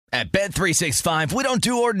At Bet365, we don't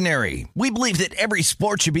do ordinary. We believe that every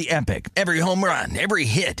sport should be epic. Every home run, every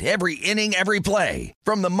hit, every inning, every play.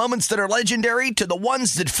 From the moments that are legendary to the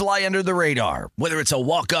ones that fly under the radar. Whether it's a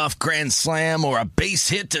walk-off grand slam or a base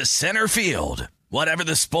hit to center field. Whatever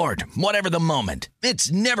the sport, whatever the moment.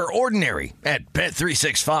 It's never ordinary at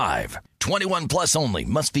Bet365. 21 plus only.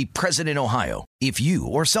 Must be present in Ohio. If you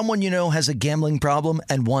or someone you know has a gambling problem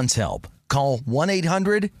and wants help, call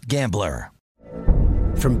 1-800-GAMBLER.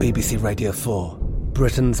 From BBC Radio 4,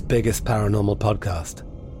 Britain's biggest paranormal podcast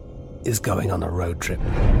is going on a road trip.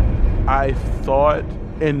 I thought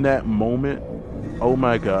in that moment, oh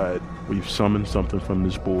my God, we've summoned something from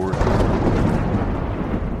this board.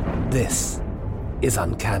 This is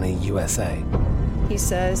Uncanny USA. He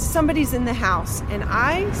says, somebody's in the house, and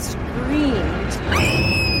I screamed.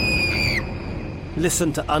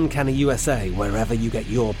 Listen to Uncanny USA wherever you get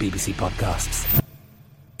your BBC podcasts,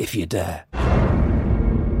 if you dare.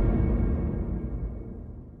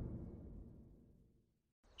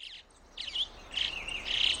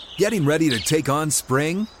 Getting ready to take on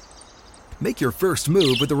spring? Make your first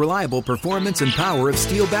move with the reliable performance and power of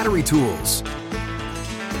Steel battery tools.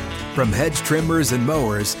 From hedge trimmers and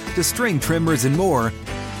mowers to string trimmers and more,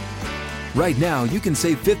 right now you can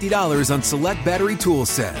save $50 on select battery tool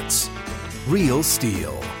sets. Real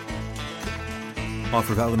Steel.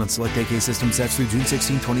 Offer valid on select AK system sets through June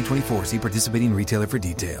 16, 2024. See participating retailer for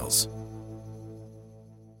details.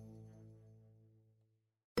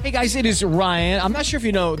 Hey guys, it is Ryan. I'm not sure if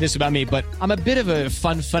you know this about me, but I'm a bit of a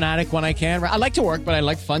fun fanatic when I can. I like to work, but I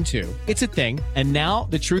like fun too. It's a thing. And now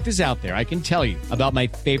the truth is out there. I can tell you about my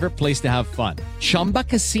favorite place to have fun. Chumba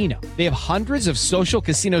Casino. They have hundreds of social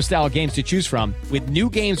casino style games to choose from with new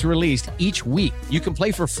games released each week. You can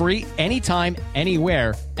play for free anytime,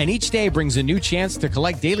 anywhere. And each day brings a new chance to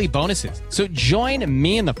collect daily bonuses. So join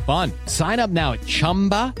me in the fun. Sign up now at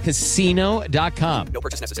ChumbaCasino.com. No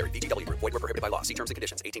purchase necessary. VGW. Void where prohibited by law. See terms and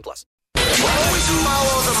conditions. 18 plus. Always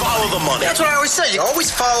follow the money. That's what I always say. You always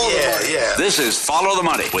follow the money. Yeah. This is Follow the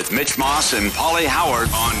Money with Mitch Moss and Paulie Howard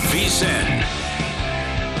on VSiN.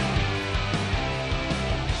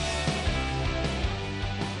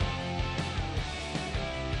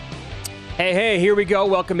 Hey, here we go.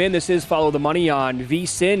 Welcome in. This is Follow the Money on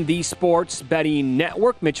VSiN, the Sports Betting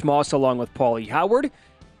Network. Mitch Moss along with Paulie Howard.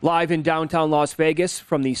 Live in downtown Las Vegas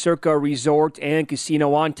from the Circa Resort and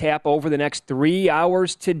Casino on tap over the next 3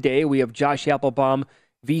 hours today. We have Josh Applebaum,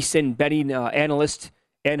 VSiN betting analyst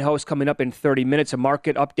and host, coming up in 30 minutes. A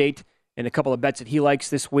market update and a couple of bets that he likes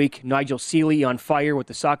this week. Nigel Seeley on fire with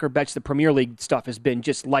the soccer bets. The Premier League stuff has been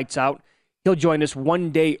just lights out. He'll join us one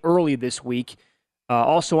day early this week.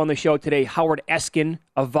 Also on the show today, Howard Eskin,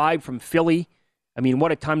 a vibe from Philly. I mean,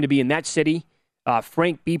 what a time to be in that city.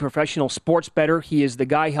 Frank B., professional sports bettor. He is the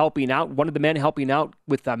guy helping out, one of the men helping out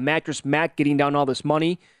with Mattress Mac, getting down all this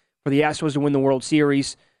money for the Astros to win the World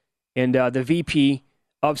Series. And the VP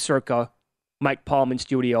of Circa, Mike Palm, in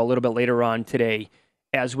studio a little bit later on today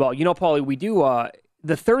as well. You know, Paulie, we do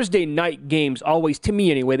the Thursday night games always, to me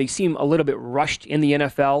anyway, they seem a little bit rushed in the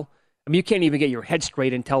NFL. I mean, you can't even get your head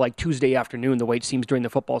straight until like Tuesday afternoon, the way it seems during the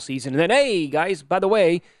football season. And then, hey, guys, by the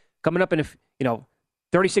way, coming up in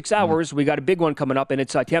 36 hours, we got a big one coming up, and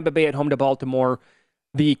it's Tampa Bay at home to Baltimore.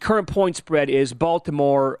 The current point spread is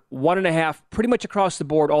Baltimore 1.5, pretty much across the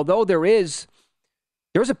board, although there's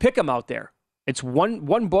a pick'em out there. It's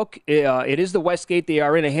one book. It is the Westgate. They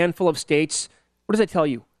are in a handful of states. What does that tell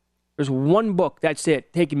you? There's one book, that's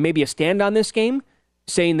it, taking maybe a stand on this game,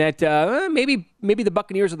 saying that maybe the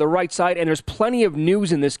Buccaneers are the right side, and there's plenty of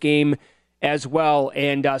news in this game as well,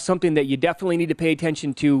 and something that you definitely need to pay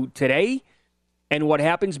attention to today. And what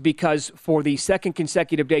happens, because for the second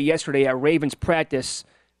consecutive day yesterday at Ravens practice,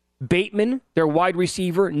 Bateman, their wide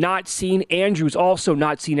receiver, not seen. Andrews also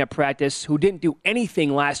not seen at practice, who didn't do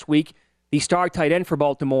anything last week, the star tight end for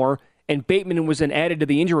Baltimore. And Bateman was then added to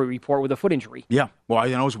the injury report with a foot injury. Yeah, well,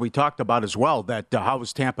 as we talked about as well, that how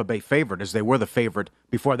was Tampa Bay favored, as they were the favorite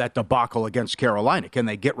before that debacle against Carolina. Can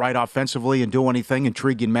they get right offensively and do anything?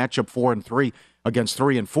 Intriguing matchup 4-3 against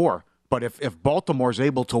 3-4. But if Baltimore's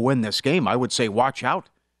able to win this game, I would say watch out.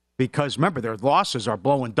 Because, remember, their losses are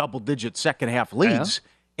blowing double-digit second-half leads.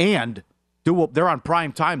 Yeah. And they're on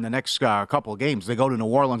prime time the next couple of games. They go to New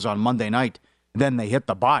Orleans on Monday night, then they hit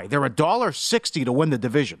the bye. They're $1.60 to win the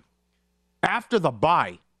division. After the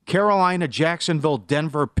bye, Carolina, Jacksonville,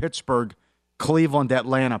 Denver, Pittsburgh, Cleveland,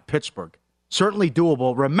 Atlanta, Pittsburgh. Certainly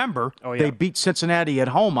doable. Remember, they beat Cincinnati at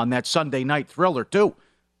home on that Sunday night thriller, too.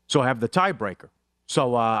 So have the tiebreaker.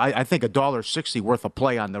 So I think $1.60 worth of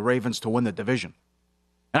play on the Ravens to win the division.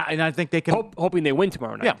 And I think they can. Hoping they win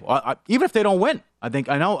tomorrow night. Yeah, even if they don't win, I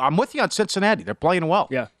know I'm with you on Cincinnati. They're playing well.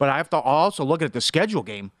 Yeah. But I have to also look at the schedule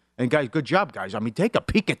game. And guys, good job, guys. I mean, take a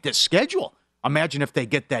peek at this schedule. Imagine if they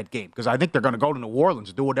get that game, because I think they're going to go to New Orleans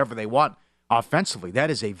and do whatever they want offensively.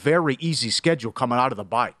 That is a very easy schedule coming out of the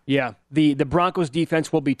bye. Yeah, the Broncos'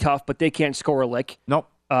 defense will be tough, but they can't score a lick. Nope.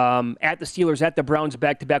 At the Steelers, at the Browns,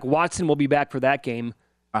 back-to-back. Watson will be back for that game.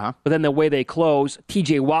 Uh-huh. But then the way they close,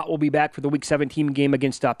 T.J. Watt will be back for the Week 17 game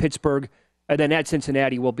against Pittsburgh. And then at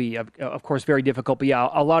Cincinnati will be, of course, very difficult. But, yeah,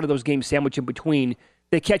 a lot of those games sandwiched in between.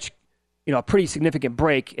 They catch, a pretty significant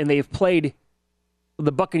break, and they've played –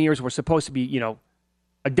 the Buccaneers were supposed to be,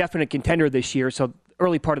 a definite contender this year. So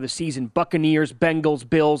early part of the season, Buccaneers, Bengals,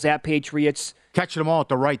 Bills, at Patriots. Catching them all at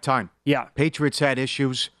the right time. Yeah. Patriots had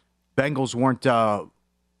issues. Bengals weren't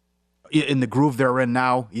in the groove they're in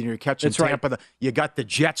now. You're catching That's Tampa. right. You got the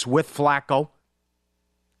Jets with Flacco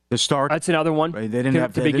to start. That's another one. They didn't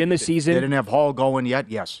have to begin the season. They didn't have Hall going yet.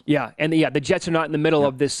 Yes. Yeah, and the Jets are not in the middle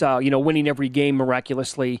of this, winning every game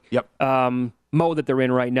miraculously. Yep. Mode that they're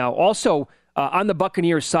in right now. Also, on the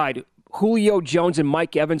Buccaneers side, Julio Jones and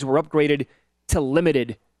Mike Evans were upgraded to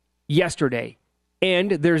limited yesterday.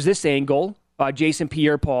 And there's this angle. Jason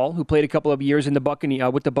Pierre-Paul, who played a couple of years in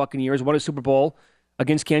with the Buccaneers, won a Super Bowl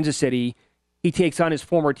against Kansas City. He takes on his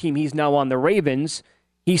former team. He's now on the Ravens.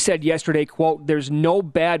 He said yesterday, quote, "There's no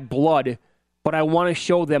bad blood, but I want to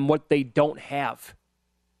show them what they don't have."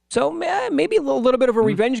 So maybe a little bit of a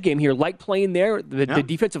revenge game here. Like playing there. The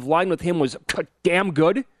defensive line with him was damn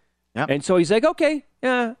good. Yep. And so he's like, okay,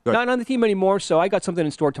 not on the team anymore, so I got something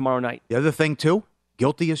in store tomorrow night. The other thing, too,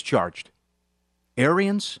 guilty as charged.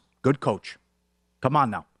 Arians, good coach. Come on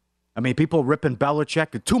now. I mean, people ripping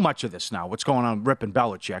Belichick. Too much of this now. What's going on ripping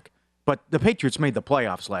Belichick? But the Patriots made the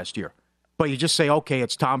playoffs last year. But you just say, okay,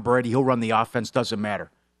 it's Tom Brady. He'll run the offense. Doesn't matter.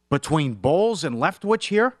 Between Bowles and Leftwich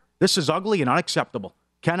here, this is ugly and unacceptable.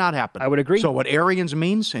 Cannot happen. I would agree. So what Arians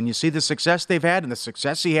means, and you see the success they've had and the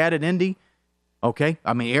success he had in Indy, okay?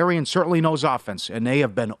 I mean, Arians certainly knows offense, and they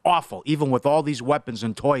have been awful, even with all these weapons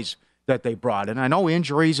and toys that they brought. And I know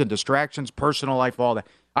injuries and distractions, personal life, all that.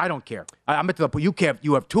 I don't care. I'm at the point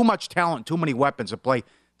you have too much talent, too many weapons to play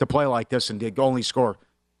like this, and they only score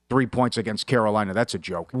 3 points against Carolina. That's a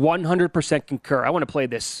joke. 100% concur. I want to play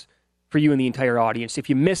this for you and the entire audience. If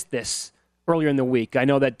you missed this earlier in the week, I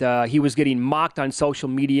know that he was getting mocked on social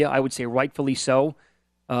media. I would say rightfully so.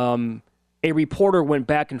 A reporter went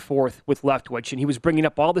back and forth with Leftwich, and he was bringing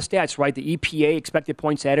up all the stats, right? The EPA, expected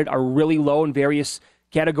points added, are really low in various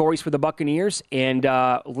categories for the Buccaneers, and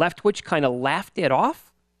Leftwich kind of laughed it off.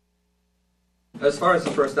 As far as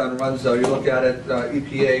the first down runs, though, you look at it,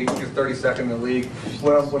 EPA, you're 32nd in the league.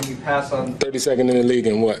 When you pass on... 32nd in the league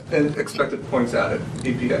in what? In expected points added,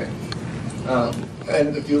 EPA.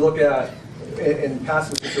 And if you look at in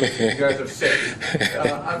passing situations, you guys are sick.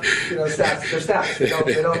 Stats, they're stats.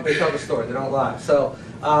 They tell the story. They don't lie. So,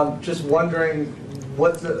 just wondering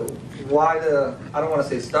why I don't want to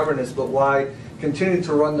say stubbornness, but why continue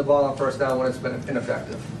to run the ball on first down when it's been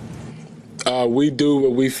ineffective? We do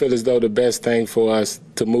what we feel as though the best thing for us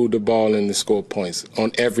to move the ball and to score points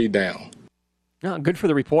on every down. Oh, good for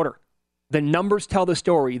the reporter. The numbers tell the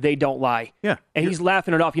story. They don't lie. Yeah. And he's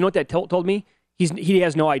laughing it off. You know what that told me? He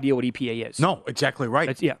has no idea what EPA is. No, exactly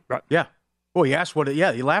right. Right. Yeah. Well, he asked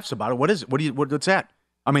he laughs about it. What is it? What's that?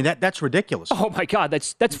 I mean, that's ridiculous. Oh, my God.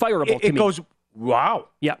 That's fireable to me. It goes, wow.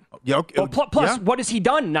 Yeah. Okay. Well, plus, what has he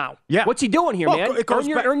done now? Yeah. What's he doing here, man?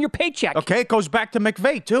 Earn your paycheck. Okay, it goes back to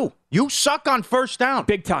McVay, too. You suck on first down.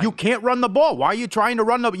 Big time. You can't run the ball. Why are you trying to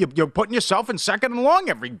run you're putting yourself in second and long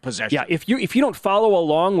every possession. Yeah, if you don't follow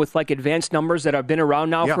along with like advanced numbers that have been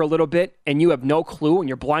around now for a little bit, and you have no clue, and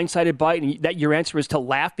you're blindsided by it, and that your answer is to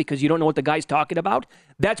laugh because you don't know what the guy's talking about,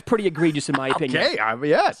 that's pretty egregious in my opinion. Okay,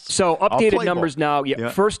 yes. So updated numbers now. Yeah,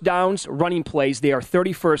 first downs, running plays, they are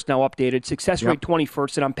 31st now updated. Success rate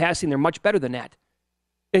 21st, and on passing, they're much better than that.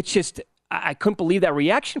 It's just, I couldn't believe that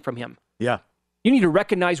reaction from him. Yeah. You need to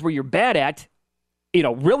recognize where you're bad at,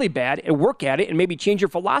 really bad, and work at it, and maybe change your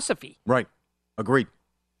philosophy. Right. Agreed.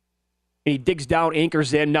 And he digs down,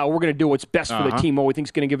 anchors in. Now we're going to do what's best for the team, what we think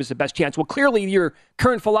is going to give us the best chance. Well, clearly your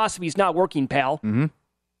current philosophy is not working, pal. Mm-hmm.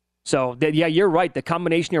 So, you're right. The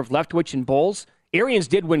combination here of Leftwich and Bowles, Arians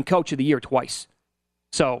did win Coach of the Year twice.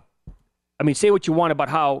 So, I mean, say what you want about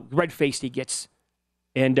how red-faced he gets.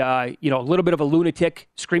 And, a little bit of a lunatic,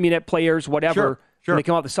 screaming at players, whatever, when they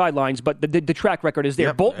come off the sidelines. But the track record is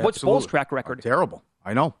there. Yep, what's Bowles' track record? Terrible.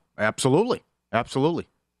 I know. Absolutely.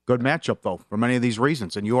 Good matchup, though, for many of these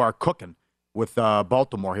reasons. And you are cooking with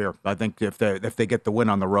Baltimore here, I think, if they get the win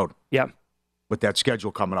on the road. Yeah. With that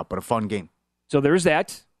schedule coming up, but a fun game. So there's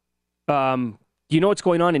that. Do you know what's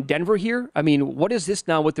going on in Denver here? I mean, what is this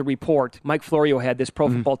now with the report? Mike Florio had this Pro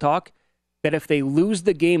Football Talk, that if they lose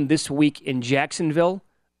the game this week in Jacksonville,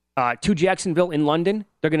 to Jacksonville in London,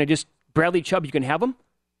 they're going to just, Bradley Chubb, you can have him?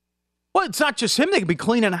 Well, it's not just him. They could be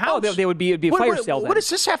cleaning house. Oh, it'd be a fire sale then. What does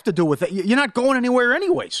this have to do with it? You're not going anywhere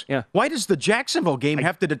anyways. Yeah. Why does the Jacksonville game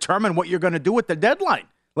have to determine what you're going to do at the deadline?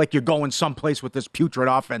 Like you're going someplace with this putrid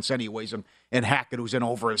offense anyways, and Hackett who's in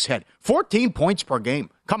over his head. 14 points per game.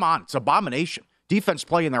 Come on, it's abomination. Defense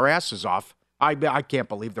playing their asses off. I can't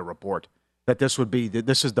believe the report that this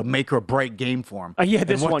is the make or break game for them. Yeah,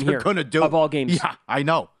 this one here gonna do. Of all games. Yeah, I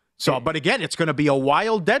know. So, but again, it's going to be a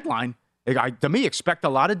wild deadline. To me, expect a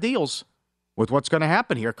lot of deals with what's going to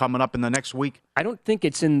happen here coming up in the next week. I don't think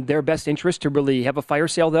it's in their best interest to really have a fire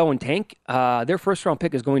sale, though, and tank. Their first-round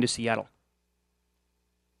pick is going to Seattle.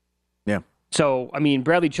 Yeah. So, I mean,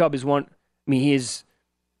 Bradley Chubb is one. I mean,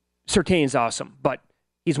 Surtain's awesome, but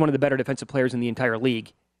he's one of the better defensive players in the entire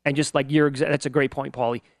league. And just like that's a great point,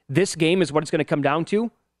 Paulie. This game is what it's going to come down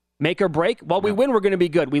to. Make or break. Well, we win, we're going to be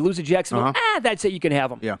good. We lose to Jacksonville. That's it. You can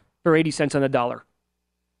have them. Yeah. For 80 cents on the dollar.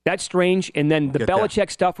 That's strange. And then the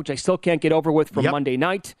Belichick stuff, which I still can't get over with from Monday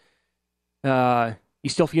night. You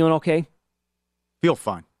still feeling okay? Feel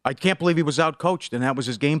fine. I can't believe he was out-coached, and that was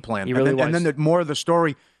his game plan. He really was. And then more of the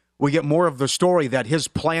story, we get more of the story that his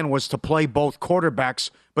plan was to play both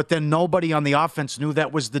quarterbacks, but then nobody on the offense knew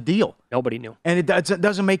that was the deal. Nobody knew. And it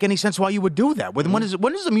doesn't make any sense why you would do that. When has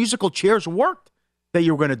the musical chairs worked that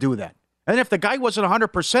you were going to do that? And if the guy wasn't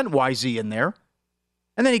 100% YZ in there,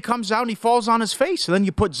 and then he comes out and he falls on his face, and then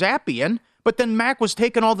you put Zappe in, but then Mac was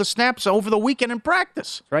taking all the snaps over the weekend in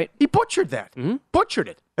practice. Right. He butchered that. Butchered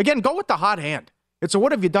it. Again, go with the hot hand. It's a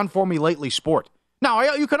what have you done for me lately sport.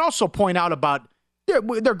 Now, you can also point out about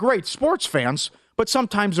they're great sports fans, but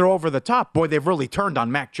sometimes they're over the top. Boy, they've really turned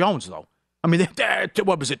on Mac Jones, though. I mean,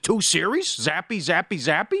 what was it, 2 series?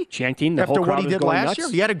 Zappe? Chanting the after whole crowd what he did last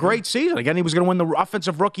year. He had a great season. Again, he was going to win the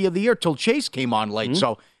Offensive Rookie of the Year till Chase came on late.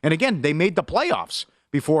 So, and again, they made the playoffs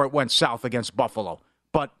before it went south against Buffalo.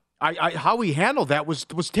 But how he handled that was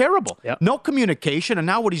terrible. Yep. No communication, and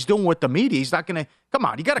now what he's doing with the media, he's not going to – come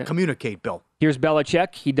on, you got to communicate, Bill. Here's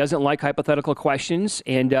Belichick. He doesn't like hypothetical questions,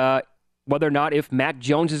 and whether or not if Mac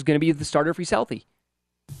Jones is going to be the starter if he's healthy.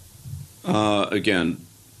 Again,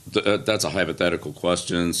 that's a hypothetical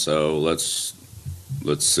question, so let's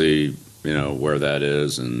see, where that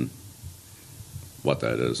is and what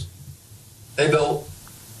that is. Hey, Bill,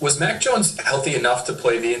 was Mac Jones healthy enough to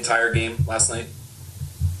play the entire game last night?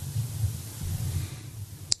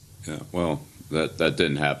 Yeah, well, that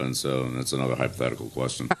didn't happen, so that's another hypothetical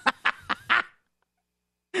question.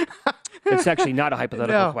 It's actually not a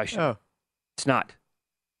hypothetical question. No. It's not.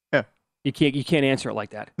 Yeah. You can't answer it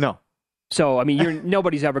like that. No. So, I mean,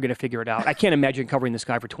 nobody's ever going to figure it out. I can't imagine covering this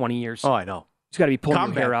guy for 20 years. Oh, I know. He's got to be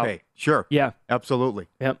pulling your hair out. Pay. Sure. Yeah. Absolutely.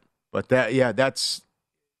 Yep. But that's,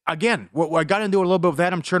 again, what I got into a little bit with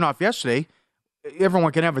Adam Chernoff yesterday.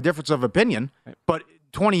 Everyone can have a difference of opinion, but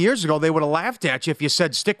 20 years ago, they would have laughed at you if you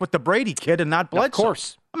said, stick with the Brady kid and not Bledsoe. Of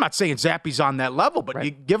course. I'm not saying Zappe's on that level, but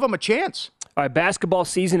you give him a chance. All right, basketball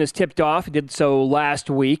season is tipped off. It did so last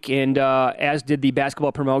week, and as did the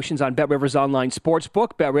basketball promotions on BetRivers Online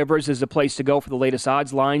Sportsbook. BetRivers is the place to go for the latest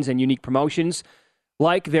odds, lines, and unique promotions.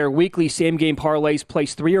 Like their weekly same-game parlays,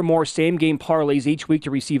 place 3 or more same-game parlays each week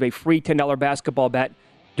to receive a free $10 basketball bet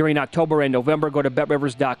during October and November. Go to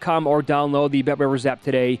BetRivers.com or download the BetRivers app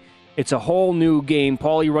today. It's a whole new game.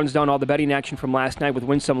 Paulie runs down all the betting action from last night with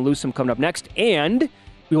Win Some, Lose Some coming up next, and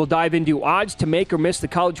we will dive into odds to make or miss the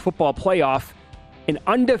college football playoff. An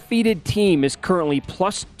undefeated team is currently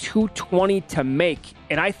plus 220 to make,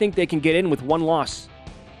 and I think they can get in with 1 loss.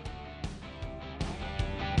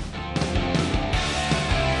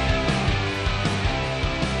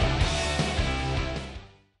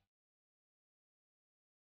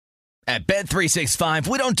 At Bet365,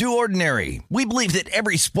 we don't do ordinary. We believe that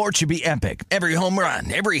every sport should be epic. Every home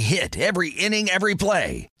run, every hit, every inning, every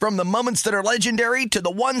play. From the moments that are legendary to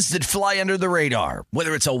the ones that fly under the radar.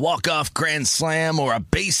 Whether it's a walk-off grand slam or a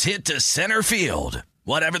base hit to center field.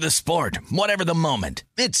 Whatever the sport, whatever the moment.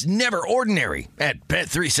 It's never ordinary at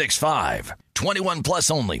Bet365. 21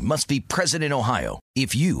 plus only. Must be present in Ohio.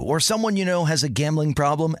 If you or someone you know has a gambling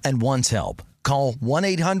problem and wants help, call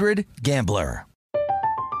 1-800-GAMBLER.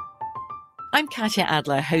 I'm Katya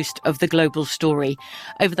Adler, host of The Global Story.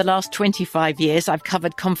 Over the last 25 years, I've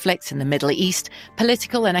covered conflicts in the Middle East,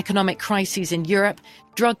 political and economic crises in Europe,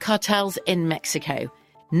 drug cartels in Mexico.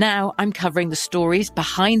 Now I'm covering the stories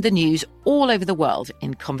behind the news all over the world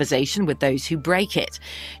in conversation with those who break it.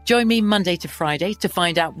 Join me Monday to Friday to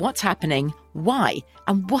find out what's happening, why,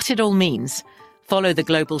 and what it all means. Follow The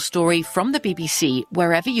Global Story from the BBC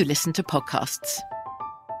wherever you listen to podcasts.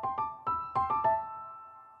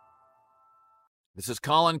 This is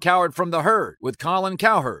Colin Cowherd from The Herd with Colin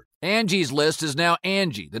Cowherd. Angie's List is now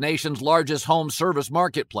Angie, the nation's largest home service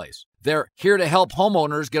marketplace. They're here to help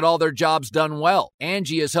homeowners get all their jobs done well.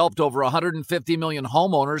 Angie has helped over 150 million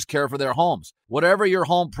homeowners care for their homes. Whatever your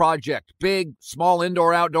home project, big, small,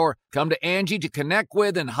 indoor, outdoor, come to Angie to connect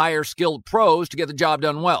with and hire skilled pros to get the job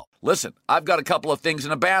done well. Listen, I've got a couple of things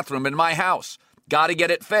in a bathroom in my house. Got to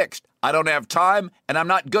get it fixed. I don't have time, and I'm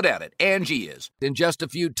not good at it. Angie is. In just a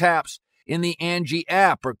few taps in the Angie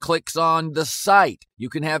app or clicks on the site, you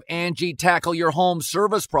can have Angie tackle your home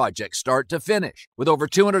service project start to finish. With over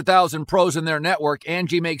 200,000 pros in their network,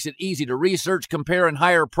 Angie makes it easy to research, compare, and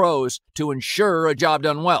hire pros to ensure a job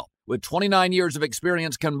done well. With 29 years of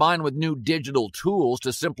experience combined with new digital tools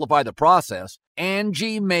to simplify the process,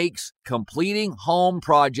 Angie makes completing home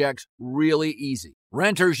projects really easy.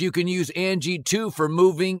 Renters, you can use Angie too for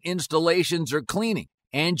moving, installations, or cleaning.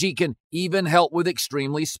 Angie can even help with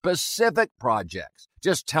extremely specific projects.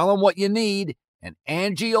 Just tell them what you need, and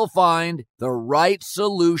Angie will find the right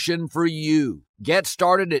solution for you. Get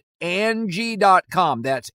started at Angie.com.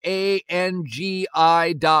 That's ANGI.com,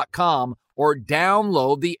 or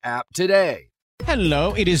download the app today.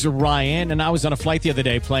 Hello, it is Ryan, and I was on a flight the other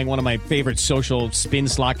day playing one of my favorite social spin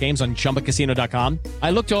slot games on ChumbaCasino.com. I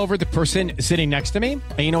looked over at the person sitting next to me,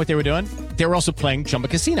 and you know what they were doing? They were also playing Chumba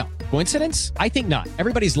Casino. Coincidence? I think not.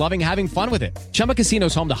 Everybody's loving having fun with it. Chumba Casino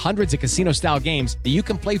is home to hundreds of casino-style games that you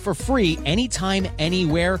can play for free anytime,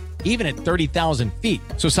 anywhere, even at 30,000 feet.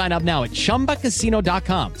 So sign up now at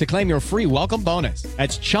ChumbaCasino.com to claim your free welcome bonus.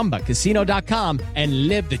 That's ChumbaCasino.com and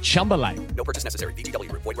live the Chumba life. No purchase necessary.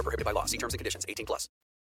 VGW. Void where prohibited by law. See terms and conditions. 18+.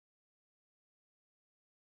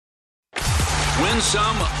 Win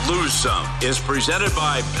Some, Lose Some is presented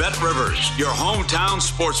by BetRivers, your hometown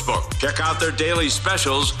sportsbook. Check out their daily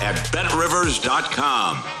specials at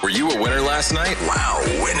BetRivers.com. Were you a winner last night? Wow,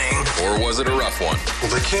 winning. Or was it a rough one?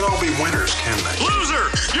 Well, they can't all be winners, can they? Loser!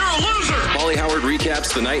 You're a loser! Paulie Howard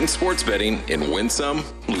recaps the night in sports betting in Win Some,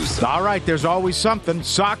 Lose Some. All right, there's always something.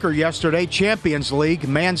 Soccer yesterday, Champions League,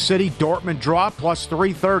 Man City, Dortmund draw, plus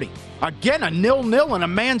 330. Again, a 0-0 in a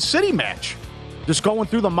Man City match. Just going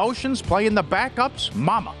through the motions, playing the backups.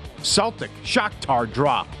 Mama, Celtic, Shakhtar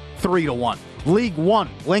draw, 3-1. League One,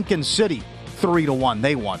 Lincoln City, 3-1.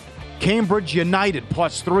 They won. Cambridge United,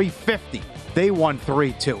 plus 350. They won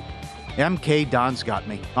 3-2. MK Don's got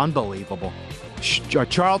me. Unbelievable.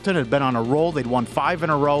 Charlton had been on a roll. They'd won 5 in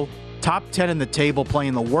a row. Top 10 in the table,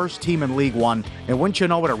 playing the worst team in League One. And wouldn't you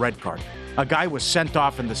know it, a red card. A guy was sent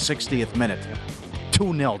off in the 60th minute.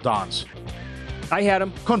 2-0 Dons. I had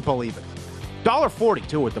him. Couldn't believe it.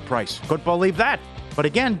 $1.42 at the price. Couldn't believe that. But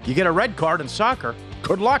again, you get a red card in soccer.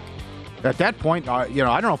 Good luck. At that point, I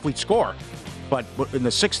don't know if we'd score. But in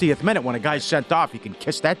the 60th minute, when a guy's sent off, you can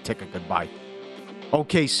kiss that ticket goodbye.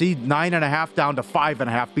 OKC, 9.5 down to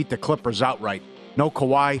 5.5. Beat the Clippers outright. No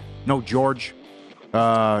Kawhi, no George.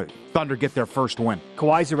 Thunder get their first win.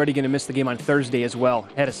 Kawhi's already going to miss the game on Thursday as well.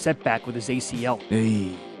 Had a setback with his ACL.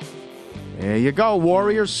 Hey. There you go,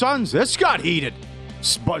 Warriors Suns. This got heated.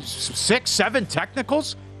 6-7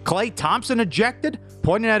 technicals. Klay Thompson ejected,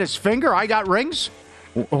 pointing at his finger. I got rings.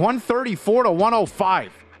 134 to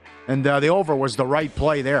 105. And the over was the right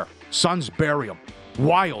play there. Suns bury them.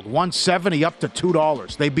 Wild, 170 up to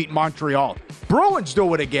 $2. They beat Montreal. Bruins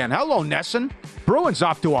do it again. Hello, Nesson. Bruins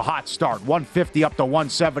off to a hot start. 150 up to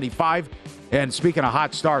 175. And speaking of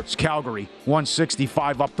hot starts, Calgary,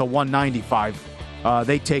 165 up to 195.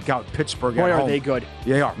 They take out Pittsburgh at home. Boy, are they good.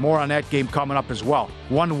 They are. More on that game coming up as well.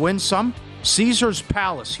 One win some. Caesars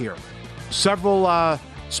Palace here. Several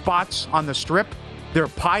spots on the strip. Their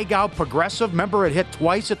Pai Gow Progressive. Remember it hit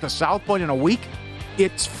twice at the South Point in a week?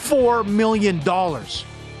 It's $4 million.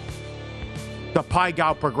 The Pai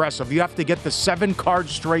Gow Progressive. You have to get the 7-card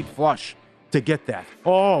straight flush to get that.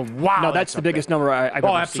 Oh, wow. No, that's the biggest number I've ever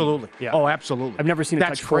absolutely. seen. Yeah. Oh, absolutely. I've never seen it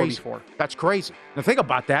touch 4 before. That's crazy. Now think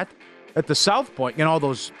about that. At the South Point, all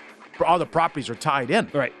the properties are tied in.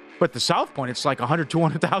 Right. But the South Point, it's like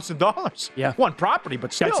 $200,000. Yeah. One property,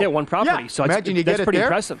 but still. That's it, one property. Yeah. So imagine you get it pretty there.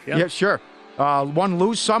 Impressive. Yeah, sure. One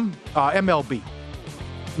lose some. MLB.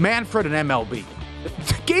 Manfred and MLB.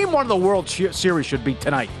 Game 1 of the World Series should be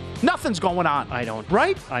tonight. Nothing's going on. I don't.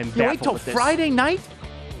 Right? I'm you baffled wait till with this. Friday night?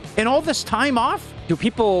 And all this time off? Do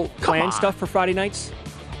people plan stuff for Friday nights?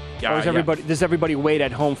 Or does everybody wait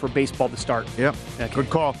at home for baseball to start? Yep. Okay.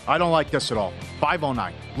 Good call. I don't like this at all.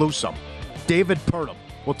 509. Lose some. David Purdom.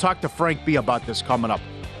 We'll talk to Frank B about this coming up.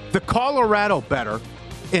 The Colorado bettor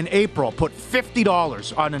in April put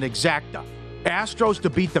 $50 on an exacta. Astros to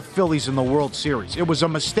beat the Phillies in the World Series. It was a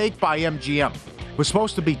mistake by MGM. It was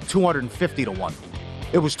supposed to be 250 to 1.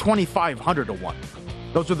 It was 2,500 to 1.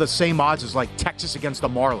 Those are the same odds as like Texas against the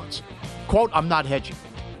Marlins. Quote, I'm not hedging.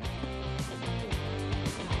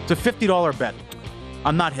 It's a $50 bet.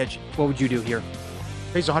 I'm not hedging. What would you do here?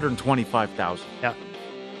 Pays $125,000. Yeah.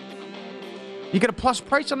 You get a plus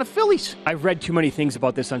price on the Phillies. I've read too many things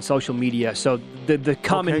about this on social media. So the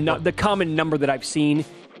common number that I've seen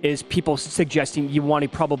is people suggesting you want to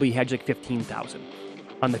probably hedge like 15,000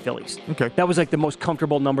 on the Phillies. Okay. That was like the most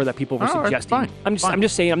comfortable number that people were suggesting. Right, I'm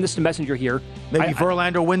just saying, I'm just a messenger here. Maybe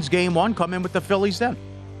Verlander wins game 1, come in with the Phillies then.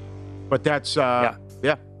 But that's yeah.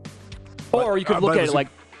 Or you could look at it like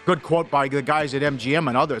good quote by the guys at MGM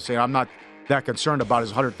and others saying, I'm not that concerned about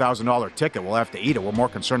his $100,000 ticket. We'll have to eat it. We're more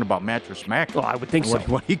concerned about Mattress Mac. Well, I would think so.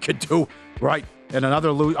 What he could do, right? And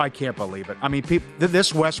another I can't believe it. I mean,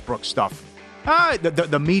 this Westbrook stuff.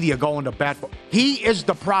 The media going to bat for. He is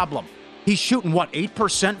the problem. He's shooting,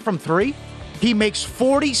 8% from 3? He makes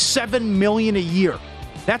 $47 million a year.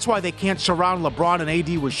 That's why they can't surround LeBron and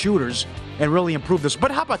AD with shooters and really improve this.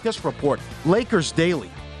 But how about this report? Lakers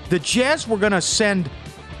Daily. The Jazz were going to send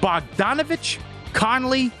Bogdanovich,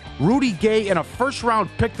 Conley, Rudy Gay, and a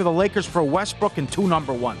first-round pick to the Lakers for Westbrook and 2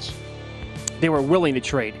 number 1s. They were willing to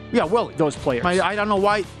trade. Yeah, willing. Those players. I don't know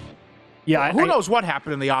why. Yeah, who knows what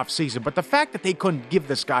happened in the offseason, but the fact that they couldn't give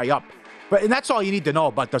this guy up. And that's all you need to know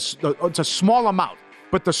about it's a small amount.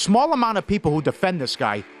 But the small amount of people who defend this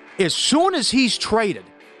guy, as soon as he's traded,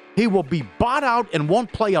 he will be bought out and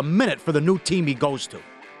won't play a minute for the new team he goes to.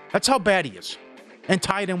 That's how bad he is. And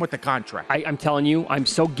tied in with the contract. I'm telling you, I'm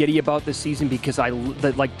so giddy about this season because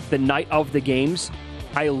the night of the games,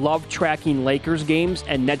 I love tracking Lakers games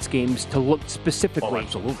and Nets games to look specifically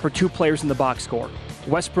for 2 players in the box score.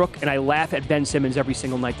 Westbrook, and I laugh at Ben Simmons every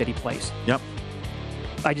single night that he plays. Yep.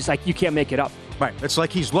 You can't make it up. Right. It's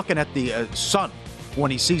like he's looking at the sun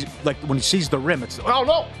when he sees the rim. It's, oh,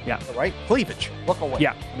 no. Yeah. Right? Cleavage. Look away.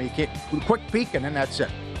 Yeah. I mean, you can't, quick peek, and then that's it.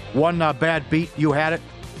 One bad beat. You had it.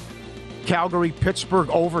 Calgary,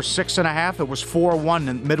 Pittsburgh over 6.5. It was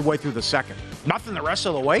 4-1 midway through the second. Nothing the rest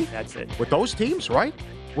of the way. That's it. With those teams, right?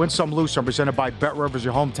 Win Some, Lose Some, presented by Bet Rivers,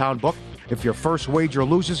 your hometown book. If your first wager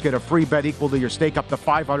loses, get a free bet equal to your stake up to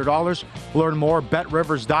 $500. Learn more,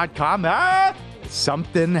 betrivers.com.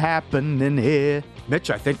 Something happening here.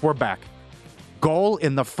 Mitch, I think we're back. Goal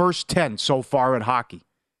in the first 10 so far in hockey.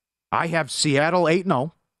 I have Seattle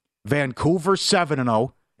 8-0, Vancouver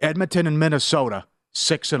 7-0, Edmonton and Minnesota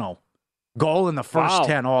 6-0. Goal in the first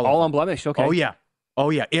 10, all unblemished. Okay. Oh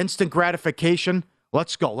yeah. Instant gratification.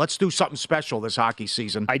 Let's go. Let's do something special this hockey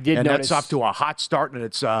season. I did notice. And that's off to a hot start, and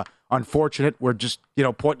it's unfortunate. We're just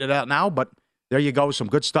pointing it out now, but there you go. Some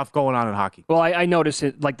good stuff going on in hockey. Well, I noticed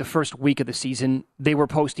it like the first week of the season, they were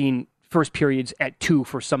posting first periods at 2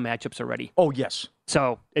 for some matchups already. Oh yes.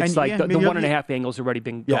 So it's the 1.5 angle's already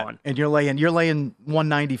been gone. And you're laying $195,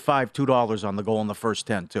 $2 on the goal in the first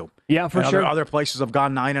 10 too. Yeah, for sure. Other places have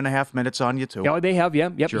gone 9.5 minutes on you too. Yeah, they have. Yeah,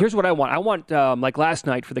 yep. Sure. Here's what I want. I want like last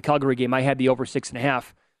night for the Calgary game, I had the over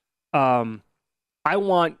 6.5. I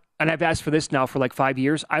want, and I've asked for this now for like 5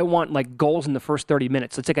 years. I want like goals in the first 30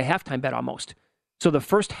 minutes. It's like a halftime bet almost. So the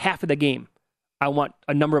first half of the game, I want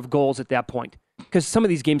a number of goals at that point because some of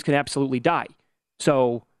these games can absolutely die.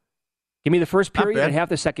 So give me the first period and half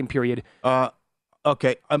the second period.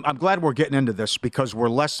 Okay, I'm glad we're getting into this because we're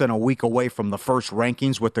less than a week away from the first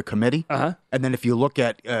rankings with the committee. Uh-huh. And then if you look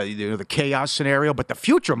at the chaos scenario, but the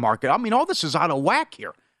future market, I mean, all this is out of whack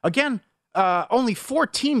here. Again, only 4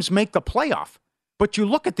 teams make the playoff. But you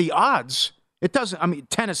look at the odds, it doesn't. I mean,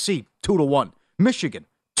 Tennessee 2-1, Michigan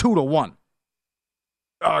 2-1,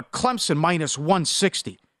 Clemson minus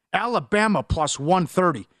 160, Alabama plus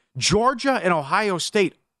 130, Georgia and Ohio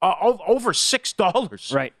State over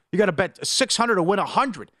 $6. Right. You got to bet $600 to win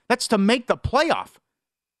 $100. That's to make the playoff.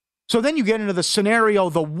 So then you get into the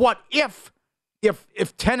scenario, the what if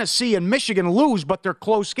Tennessee and Michigan lose, but they're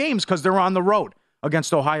close games because they're on the road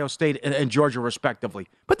against Ohio State and Georgia respectively.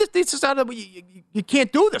 But this is out of you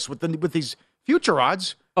can't do this with these future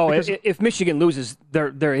odds. Oh, if Michigan loses,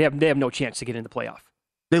 they have no chance to get in the playoff.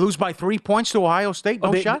 They lose by 3 points to Ohio State.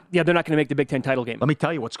 No shot. Yeah, they're not going to make the Big Ten title game. Let me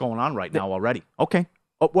tell you what's going on right now already. Okay.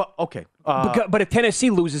 Oh, well, okay. But if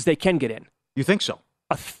Tennessee loses, they can get in. You think so?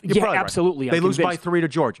 Yeah, absolutely. Right. They lose by 3 to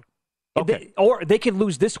Georgia. Okay. Or they could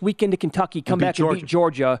lose this weekend to Kentucky, come back and beat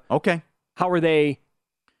Georgia. Okay. How are they?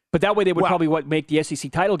 But that way they would probably make the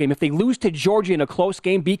SEC title game. If they lose to Georgia in a close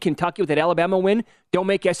game, beat Kentucky with that Alabama win, don't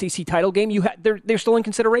make SEC title game, they're still in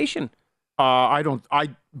consideration.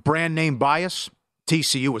 Brand name bias,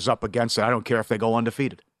 TCU is up against it. I don't care if they go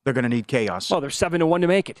undefeated. they're going to need chaos. Well, they're 7-1 to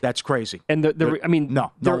make it. That's crazy. And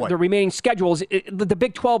no way. The remaining schedules, the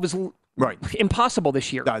Big 12 is impossible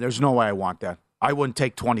this year. No, there's no way I want that. I wouldn't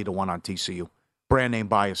take 20-1 on TCU. Brand name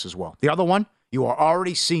bias as well. The other one, you are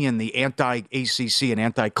already seeing the anti-ACC and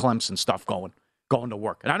anti-Clemson stuff going to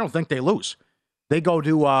work. And I don't think they lose. They go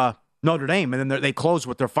to Notre Dame, and then they close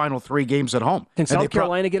with their final 3 games at home. Can South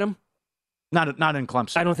Carolina get them? Not in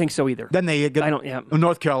Clemson. I don't think so either. Then they get,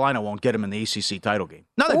 North Carolina won't get them in the ACC title game.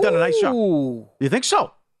 No, they've done a nice job. You think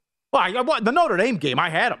so? Well, the Notre Dame game, I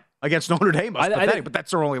had them against Notre Dame. But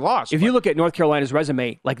that's their only loss. If you look at North Carolina's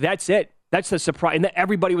resume, that's it. That's the surprise. And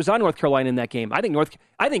everybody was on North Carolina in that game. I think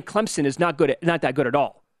Clemson is not that good at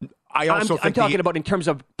all. I'm talking about in terms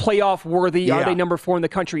of playoff worthy. Yeah. Are they number 4 in the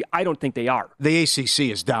country? I don't think they are. The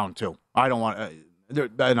ACC is down too. I don't want.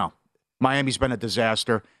 No, Miami's been a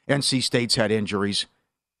disaster. NC State's had injuries.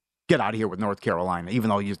 Get out of here with North Carolina, even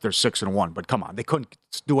though they're 6-1. But come on, they couldn't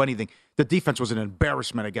do anything. The defense was an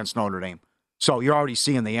embarrassment against Notre Dame. So you're already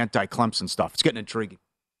seeing the anti-Clemson stuff. It's getting intriguing.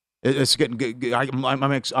 It's getting good.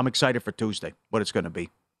 I'm excited for Tuesday. What it's going to be.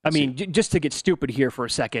 Just to get stupid here for a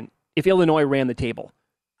second, if Illinois ran the table,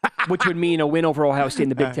 which would mean a win over Ohio State in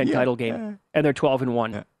the Big Ten title game, and they're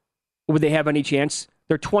 12-1, would they have any chance?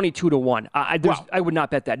 They're 22-1. I would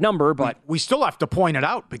not bet that number, but we still have to point it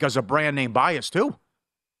out because of brand name bias too.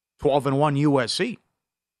 12-1 USC.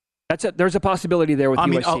 There's a possibility there with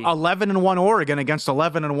USC. 11-1 Oregon against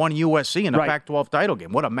 11-1 USC in a Pac-12 title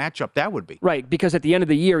game. What a matchup that would be. Right, because at the end of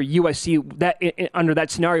the year, USC under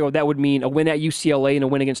that scenario, that would mean a win at UCLA and a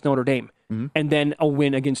win against Notre Dame, and then a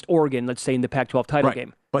win against Oregon. Let's say in the Pac-12 title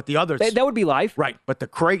game. But the others that would be live. Right, but the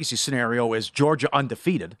crazy scenario is Georgia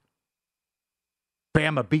undefeated.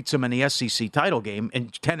 Bama beats them in the SEC title game,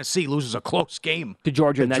 and Tennessee loses a close game to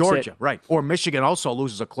Georgia. And that's Georgia, it. Right? Or Michigan also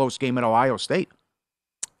loses a close game at Ohio State.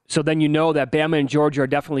 So then you know that Bama and Georgia are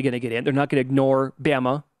definitely going to get in. They're not going to ignore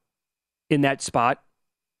Bama in that spot.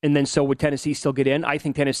 And then so would Tennessee still get in? I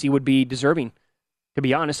think Tennessee would be deserving, to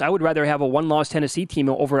be honest. I would rather have a one-loss Tennessee team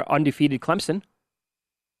over undefeated Clemson.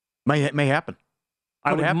 May happen.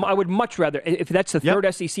 I would much rather, if that's the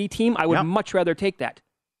third SEC team, I would much rather take that.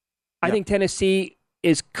 I think Tennessee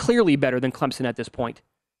is clearly better than Clemson at this point.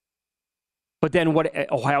 But then what?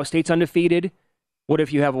 Ohio State's undefeated. What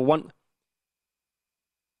if you have a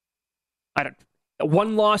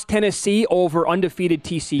one-loss Tennessee over undefeated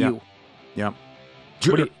TCU? Yeah.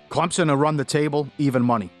 Clemson to run the table, even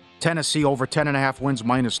money. Tennessee over 10.5 wins,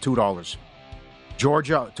 minus $2.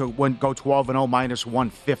 Georgia to go 12-0, minus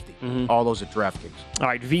 150. All those at DraftKings. All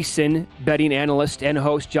right, VSiN betting analyst and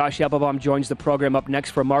host Josh Applebaum joins the program up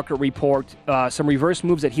next for a market report. Some reverse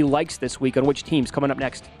moves that he likes this week on which teams coming up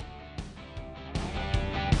next.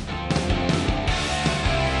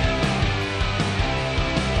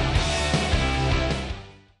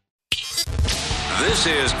 This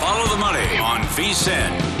is Follow the Money on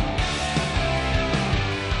VSiN.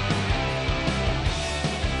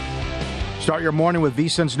 Start your morning with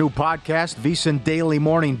VSiN's new podcast, VSiN Daily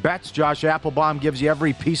Morning Bets. Josh Applebaum gives you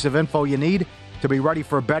every piece of info you need to be ready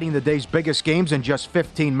for betting the day's biggest games in just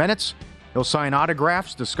 15 minutes. He'll sign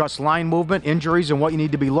autographs, discuss line movement, injuries, and what you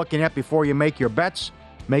need to be looking at before you make your bets.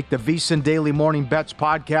 Make the VSiN Daily Morning Bets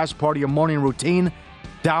podcast part of your morning routine.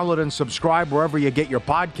 Download and subscribe wherever you get your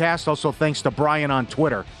podcast. Also, thanks to Brian on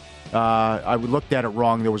Twitter. I looked at it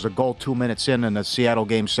wrong. There was a goal 2 minutes in the Seattle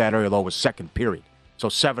game Saturday, although it was second period. So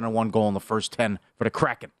 7-1 goal in the first 10 for the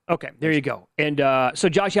Kraken. Okay, there you go. And so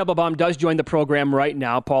Josh Applebaum does join the program right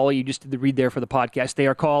now. Paulie, you just did the read there for the podcast. They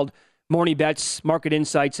are called Morning Bets, Market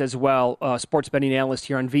Insights as well. Sports betting analyst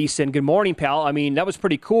here on VSiN. Good morning, pal. I mean, that was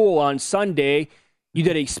pretty cool on Sunday. You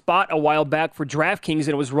did a spot a while back for DraftKings, and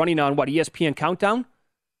it was running on, ESPN Countdown?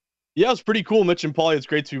 Yeah, it was pretty cool, Mitch and Paulie. It's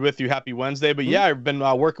great to be with you. Happy Wednesday. But yeah, I've been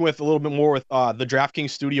working with a little bit more with the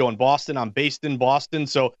DraftKings studio in Boston. I'm based in Boston,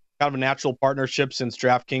 so kind of a natural partnership since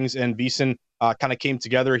DraftKings and VSiN kind of came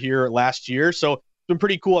together here last year. So it's been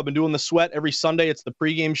pretty cool. I've been doing the sweat every Sunday. It's the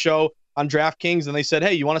pregame show on DraftKings, and they said,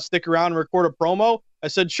 hey, you want to stick around and record a promo? I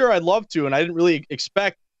said, sure, I'd love to. And I didn't really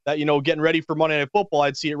expect that, getting ready for Monday Night Football,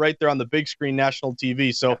 I'd see it right there on the big screen national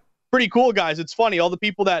TV. So pretty cool, guys. It's funny. All the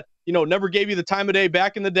people that, never gave you the time of day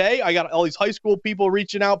back in the day, I got all these high school people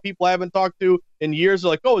reaching out, people I haven't talked to in years. They're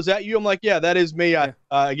like, oh, is that you? I'm like, yeah, that is me.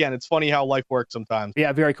 Again, it's funny how life works sometimes.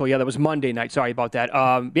 Yeah, very cool. Yeah, that was Monday night. Sorry about that.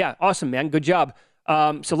 Yeah, awesome, man. Good job.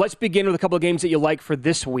 So let's begin with a couple of games that you like for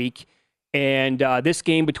this week. And this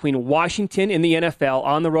game between Washington and the NFL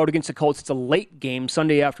on the road against the Colts. It's a late game,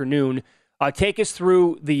 Sunday afternoon. Take us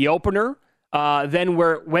through the opener. Then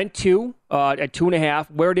where it went to at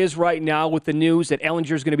 2.5, where it is right now with the news that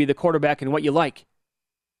Ehlinger is going to be the quarterback and what you like.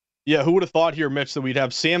 Yeah, who would have thought here, Mitch, that we'd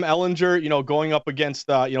have Sam Ehlinger, going up against,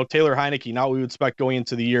 Taylor Heineke, not what we would expect going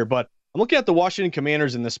into the year. But I'm looking at the Washington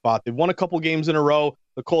Commanders in this spot. They've won a couple games in a row.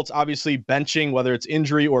 The Colts obviously benching, whether it's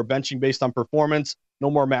injury or benching based on performance.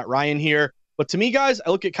 No more Matt Ryan here. But to me, guys,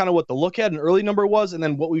 I look at kind of what the look at an early number was and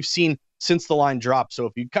then what we've seen since the line dropped. So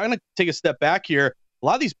if you kind of take a step back here, a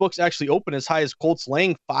lot of these books actually open as high as Colts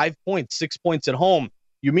laying 5 points, 6 points at home.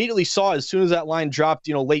 You immediately saw as soon as that line dropped,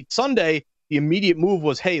 late Sunday, the immediate move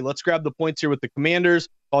was, hey, let's grab the points here with the Commanders,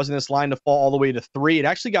 causing this line to fall all the way to 3. It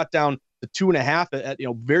actually got down to 2.5 at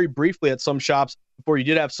very briefly at some shops before you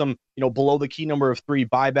did have some, below the key number of 3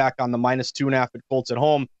 buyback on the -2.5 at Colts at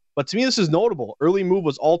home. But to me, this is notable. Early move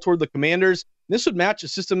was all toward the Commanders. This would match a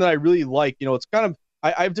system that I really like. It's kind of,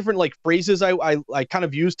 I have different phrases I kind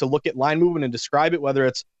of use to look at line movement and describe it, whether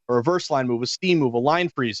it's a reverse line move, a steam move, a line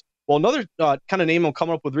freeze. Well, another kind of name I'm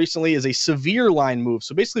coming up with recently is a severe line move.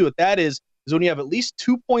 So basically what that is when you have at least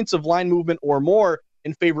 2 points of line movement or more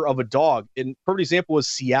in favor of a dog. And perfect example was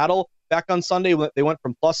Seattle back on Sunday. They went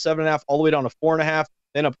from +7.5 all the way down to 4.5,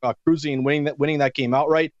 then up cruising and winning that game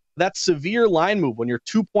outright. That's severe line move when you're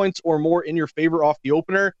 2 points or more in your favor off the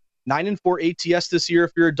opener. 9-4 ATS this year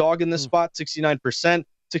if you're a dog in this spot, 69%,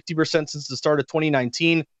 60% since the start of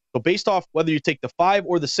 2019. So based off whether you take the 5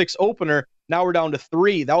 or the 6 opener, now we're down to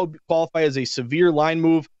 3. That would qualify as a severe line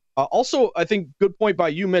move. Also, I think good point by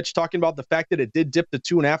you, Mitch, talking about the fact that it did dip to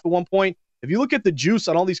 2.5 at one point. If you look at the juice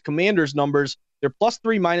on all these Commanders numbers, they're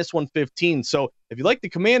 +3, -115. So if you like the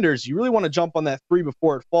Commanders, you really want to jump on that 3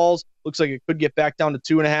 before it falls. Looks like it could get back down to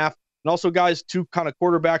 2.5. And also, guys, 2 kind of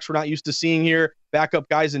quarterbacks we're not used to seeing here, backup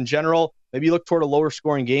guys in general. Maybe you look toward a lower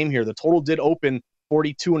scoring game here. The total did open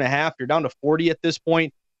 42.5. You're down to 40 at this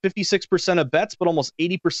point. 56% of bets, but almost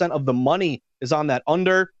 80% of the money is on that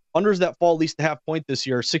under. Unders that fall at least a half point this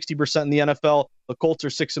year are 60% in the NFL. The Colts are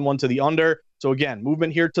 6-1 to the under. So again,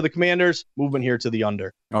 movement here to the Commanders, movement here to the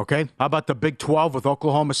under. Okay. How about the Big 12 with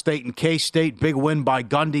Oklahoma State and K-State? Big win by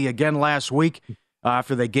Gundy again last week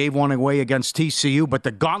after they gave one away against TCU. But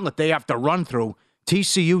the gauntlet they have to run through,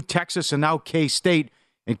 TCU, Texas, and now K-State.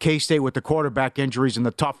 And K-State with the quarterback injuries and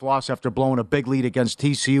the tough loss after blowing a big lead against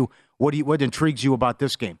TCU. What intrigues you about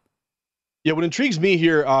this game? Yeah, what intrigues me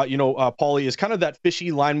here, Paulie, is kind of that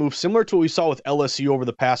fishy line move, similar to what we saw with LSU over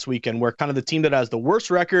the past weekend, where kind of the team that has the worst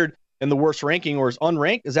record and the worst ranking or is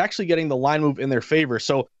unranked is actually getting the line move in their favor.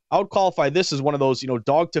 So I would qualify this as one of those,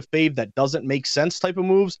 dog to fave that doesn't make sense type of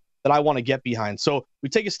moves that I want to get behind. So we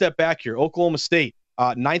take a step back here. Oklahoma State,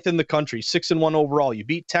 9th in the country, 6-1 overall. You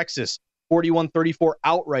beat Texas 41-34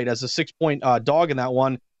 outright as a 6-point dog in that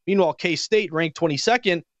one. Meanwhile, K-State ranked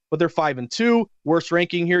 22nd. But they're 5-2. Worst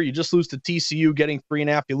ranking here. You just lose to TCU, getting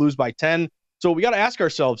 3.5. You lose by 10. So we got to ask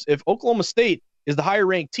ourselves, if Oklahoma State is the higher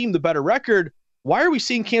ranked team, the better record, why are we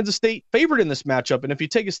seeing Kansas State favored in this matchup? And if you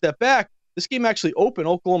take a step back, this game actually opened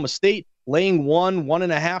Oklahoma State laying 1,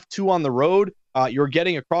 1.5, 2 on the road. You're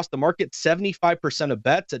getting across the market 75% of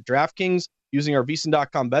bets at DraftKings using our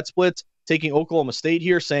VSiN.com bet splits, taking Oklahoma State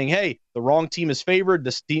here, saying, hey, the wrong team is favored.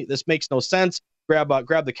 This makes no sense. Grab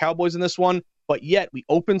the Cowboys in this one. But yet we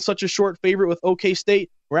opened such a short favorite with OK State.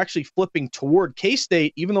 We're actually flipping toward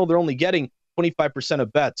K-State, even though they're only getting 25%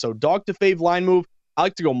 of bets. So dog to fave line move. I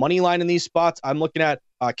like to go money line in these spots. I'm looking at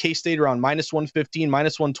K-State around -115,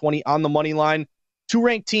 -120 on the money line. 2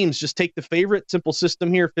 ranked teams just take the favorite. Simple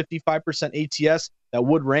system here, 55% ATS that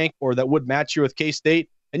would rank or that would match here with K-State.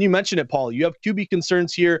 And you mentioned it, Paul. You have QB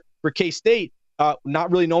concerns here for K-State,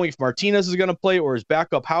 not really knowing if Martinez is going to play or his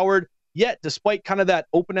backup Howard. Yet, despite kind of that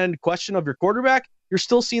open-ended question of your quarterback, you're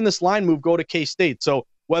still seeing this line move go to K-State. So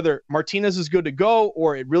whether Martinez is good to go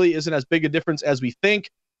or it really isn't as big a difference as we think,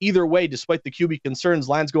 either way, despite the QB concerns,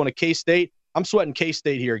 line's going to K-State. I'm sweating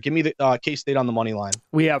K-State here. Give me the K-State on the money line.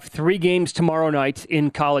 We have 3 games tomorrow night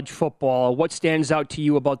in college football. What stands out to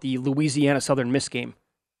you about the Louisiana Southern Miss game?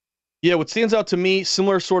 Yeah, what stands out to me,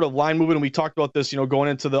 similar sort of line movement, and we talked about this, going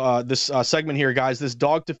into the this segment here, guys, this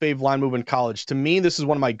dog to fave line move in college. To me, this is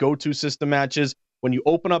one of my go-to system matches when you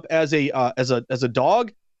open up as a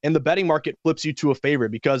dog and the betting market flips you to a favorite,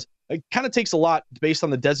 because it kind of takes a lot based on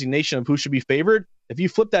the designation of who should be favored. If you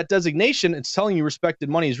flip that designation, it's telling you respected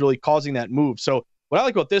money is really causing that move. So what I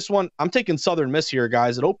like about this one, I'm taking Southern Miss here,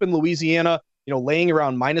 guys. It opened Louisiana, laying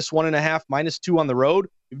around -1.5, -2 on the road.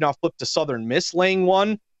 We've now flipped to Southern Miss laying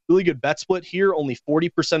 1. Really good bet split here, only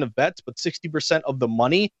 40% of bets, but 60% of the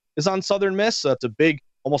money is on Southern Miss. So that's a big,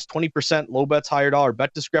 almost 20% low bets, higher dollar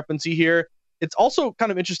bet discrepancy here. It's also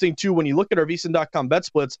kind of interesting, too, when you look at our VSiN.com bet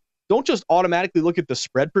splits, don't just automatically look at the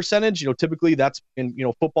spread percentage. Typically that's in,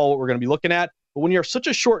 football what we're going to be looking at. But when you're such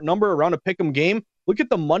a short number around a pick'em game, look at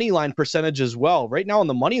the money line percentage as well. Right now on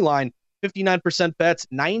the money line, 59% bets,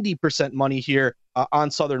 90% money here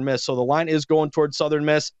on Southern Miss. So the line is going towards Southern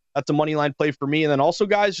Miss. That's a money line play for me. And then also,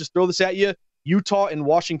 guys, just throw this at you. Utah and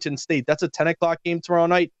Washington State. That's a 10 o'clock game tomorrow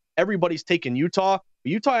night. Everybody's taking Utah.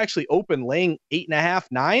 But Utah actually opened laying 8.5,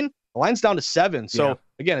 9. The line's down to 7. So,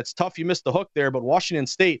 again, it's tough. You missed the hook there. But Washington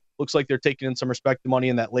State looks like they're taking in some respected money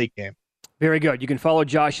in that late game. Very good. You can follow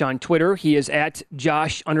Josh on Twitter. He is at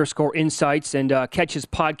Josh_Insights, and catch his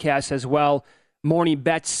podcast as well, Morning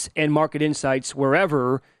Bets and Market Insights,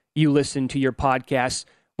 wherever you listen to your podcasts.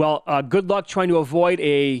 Well, good luck trying to avoid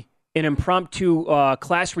an impromptu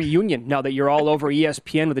class reunion now that you're all over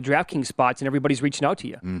ESPN with the DraftKings spots and everybody's reaching out to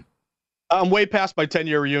you. I'm way past my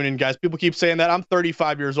 10-year reunion, guys. People keep saying that. I'm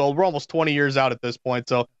 35 years old. We're almost 20 years out at this point,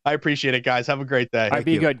 so I appreciate it, guys. Have a great day. All right,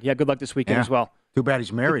 be good. Yeah, good luck this weekend as well. Too bad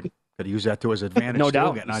he's married. Could use that to his advantage. No too,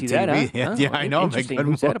 doubt. Getting You on see TV. that, huh? Yeah, I know. Interesting.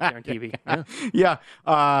 Who's that up there on TV?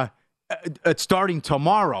 Yeah. It's starting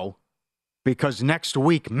tomorrow because next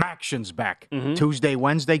week, Maction's back. Tuesday,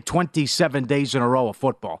 Wednesday, 27 days in a row of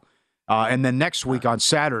football. And then next week on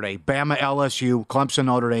Saturday, Bama, LSU, Clemson,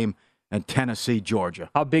 Notre Dame, and Tennessee, Georgia.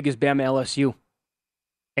 How big is Bama, LSU?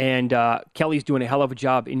 And Kelly's doing a hell of a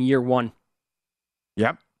job in year one.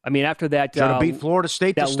 Yep. I mean, after that, Should have beat Florida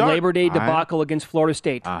State that to start. Labor Day debacle against Florida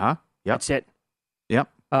State. Yep. That's it. Yep.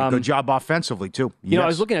 Good job offensively, too. You know, I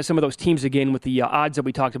was looking at some of those teams again with the odds that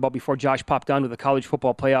we talked about before Josh popped on with the college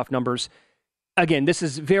football playoff numbers. Again, this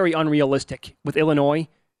is very unrealistic with Illinois,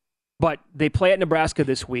 but they play at Nebraska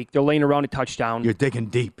this week. They're laying around a touchdown. You're digging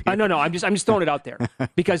deep. No, I'm just throwing it out there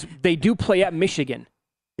because they do play at Michigan.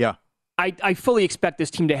 Yeah. I fully expect this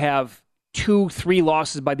team to have 2-3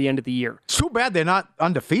 losses by the end of the year. It's too bad they're not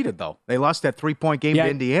undefeated, though. They lost that 3-point game to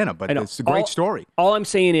Indiana, but it's a great story. All I'm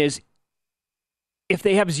saying is if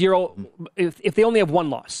they have if they only have one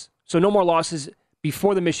loss, so no more losses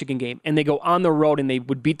before the Michigan game, and they go on the road and they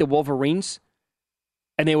would beat the Wolverines,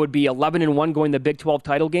 and they would be 11-1 going to the Big 12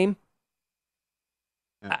 title game,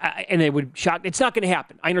 and they would shock. It's not going to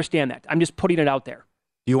happen. I understand that. I'm just putting it out there.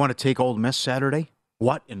 Do you want to take Ole Miss Saturday?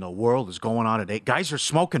 What in the world is going on today? Guys are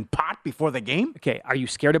smoking pot before the game? Okay, are you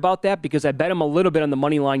scared about that? Because I bet them a little bit on the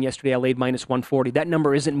money line yesterday. I laid -140. That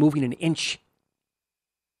number isn't moving an inch.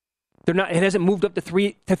 They're not. It hasn't moved up to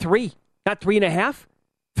 3, not 3.5.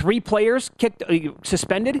 3 players kicked,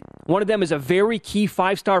 suspended. One of them is a very key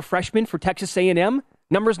 5-star freshman for Texas A&M.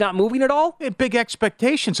 Numbers not moving at all. Big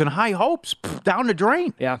expectations and high hopes down the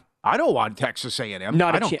drain. Yeah, I don't want Texas A&M.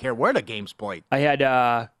 I don't care where the game's played. I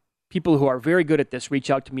had people who are very good at this reach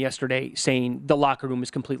out to me yesterday saying the locker room is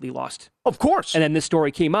completely lost. Of course. And then this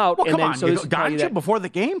story came out. Well, and come then, on. so You this got you before the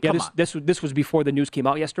game? Yeah, Come on. this was before the news came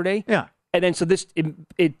out yesterday. Yeah. And then so this,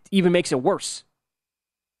 it even makes it worse.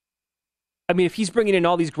 I mean, if he's bringing in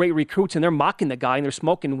all these great recruits and they're mocking the guy and they're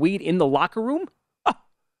smoking weed in the locker room,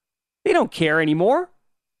 they don't care anymore.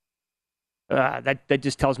 That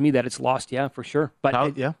just tells me that it's lost, yeah, for sure.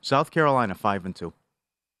 But South Carolina 5-2.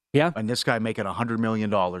 Yeah. And this guy making $100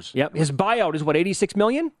 million. Yep. His buyout is what, $86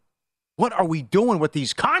 million? What are we doing with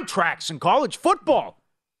these contracts in college football?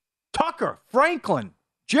 Tucker, Franklin,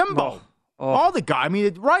 Jimbo, all the guys. I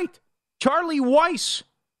mean, right. Charlie Weiss,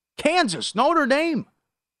 Kansas, Notre Dame.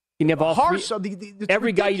 You can have all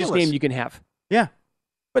every guy you just named you can have. Yeah.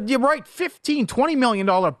 But you're right, $15, $20 million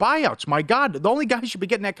buyouts. My God, the only guy who should be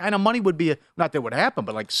getting that kind of money would be, not that it would happen,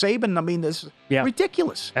 but like Saban. I mean, this is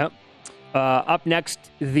ridiculous. Yep. Up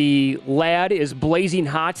next, the lad is blazing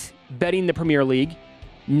hot, betting the Premier League.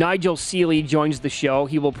 Nigel Seeley joins the show.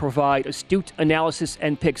 He will provide astute analysis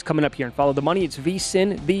and picks coming up here. And follow the money. It's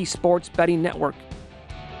VSiN, the Sports Betting Network.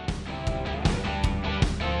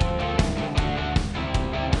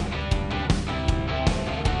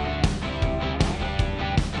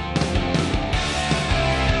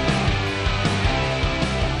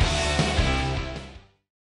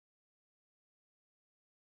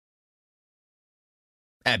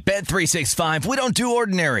 At Bet365, we don't do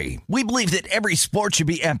ordinary. We believe that every sport should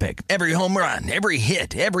be epic. Every home run, every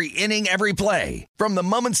hit, every inning, every play. From the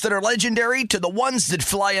moments that are legendary to the ones that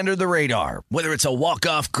fly under the radar. Whether it's a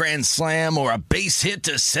walk-off grand slam or a base hit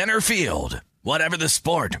to center field. Whatever the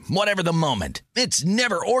sport, whatever the moment. It's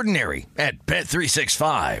never ordinary at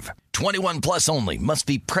Bet365. 21 plus only. Must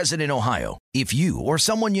be present in Ohio. If you or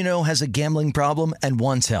someone you know has a gambling problem and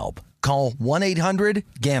wants help, call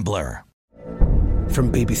 1-800-GAMBLER. From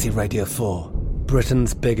BBC Radio 4,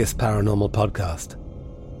 Britain's biggest paranormal podcast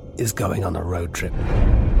is going on a road trip.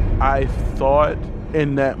 I thought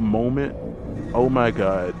in that moment, oh my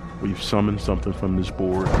God, we've summoned something from this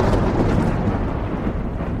board.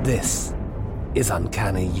 This is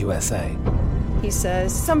Uncanny USA. He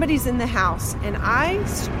says, somebody's in the house, and I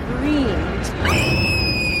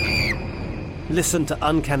Listen to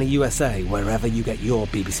Uncanny USA wherever you get your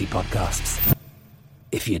BBC podcasts,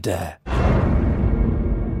 if you dare.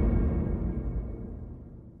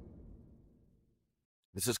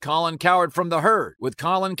 This is Colin Cowherd from The Herd with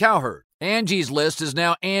Colin Cowherd. Angie's List is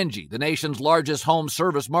now Angie, the nation's largest home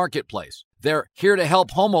service marketplace. They're here to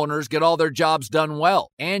help homeowners get all their jobs done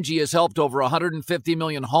well. Angie has helped over 150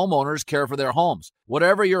 million homeowners care for their homes.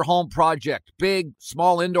 Whatever your home project, big,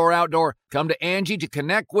 small, indoor, outdoor, come to Angie to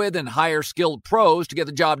connect with and hire skilled pros to get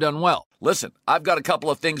the job done well. Listen, I've got a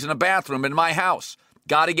couple of things in a bathroom in my house.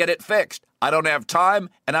 Got to get it fixed. I don't have time,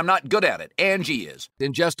 and I'm not good at it. Angie is.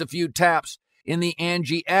 In just a few taps in the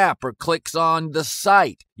Angie app or clicks on the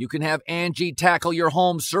site, you can have Angie tackle your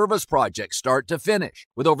home service project start to finish.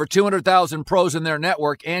 With over 200,000 pros in their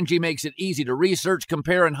network, Angie makes it easy to research,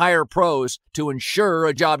 compare, and hire pros to ensure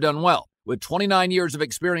a job done well. With 29 years of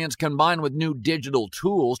experience combined with new digital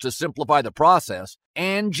tools to simplify the process,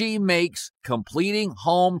 Angie makes completing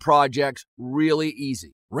home projects really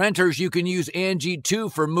easy. Renters, you can use Angie too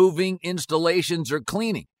for moving, installations, or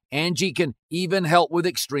cleaning. Angie can even help with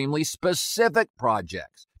extremely specific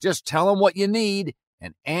projects. Just tell them what you need,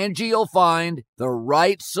 and Angie will find the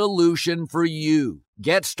right solution for you.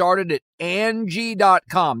 Get started at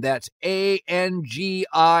Angie.com. That's ANGI.com,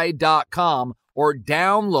 or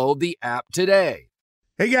download the app today.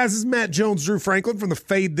 Hey guys, this is Matt Jones, Drew Franklin from the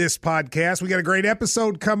Fade This podcast. We got a great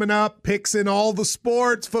episode coming up, picks in all the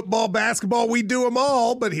sports, football, basketball, we do them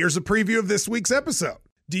all, but here's a preview of this week's episode.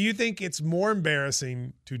 Do you think it's more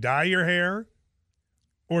embarrassing to dye your hair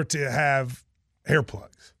or to have hair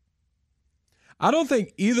plugs? I don't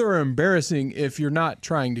think either are embarrassing if you're not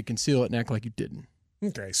trying to conceal it and act like you didn't.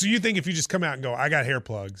 Okay, so you think if you just come out and go, I got hair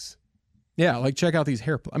plugs. Yeah, like check out these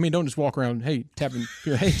hair plugs. I mean, don't just walk around, hey, tapping,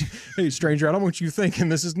 hey, stranger, I don't want you thinking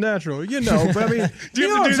this is natural. You know, but I mean, do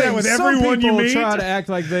you have to do that with everyone you meet? Try to act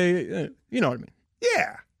like they, you know what I mean?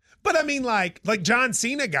 Yeah. But I mean, like John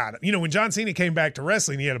Cena got it. You know, when John Cena came back to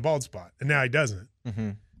wrestling, he had a bald spot, and now he doesn't. Mm-hmm.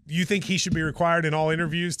 Do you think he should be required in all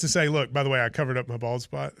interviews to say, look, by the way, I covered up my bald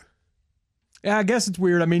spot? Yeah, I guess it's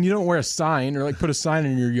weird. I mean, you don't wear a sign or like put a sign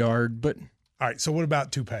in your yard, but. All right, so what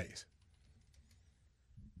about toupees?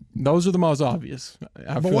 Those are the most obvious.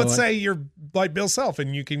 But let's say you're like Bill Self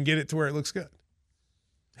and you can get it to where it looks good.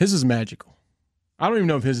 His is magical. I don't even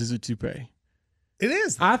know if his is a toupee. It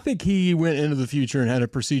is. I think he went into the future and had a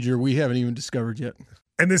procedure we haven't even discovered yet.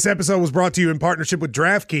 And this episode was brought to you in partnership with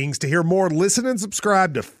DraftKings. To hear more, listen and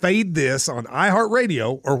subscribe to Fade This on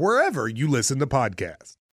iHeartRadio or wherever you listen to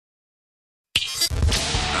podcasts.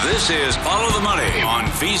 This is Follow the Money on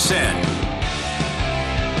VSiN.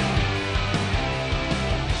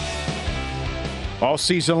 All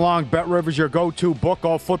season long, BetRivers, your go-to book,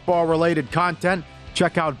 all football-related content.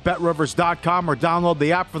 Check out BetRivers.com or download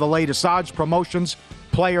the app for the latest odds, promotions,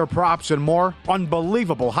 player props, and more.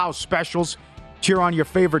 Unbelievable house specials. Cheer on your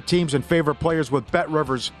favorite teams and favorite players with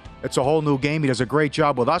BetRivers. It's a whole new game. He does a great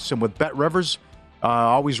job with us and with BetRivers.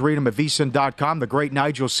 Always read him at VSiN.com. The great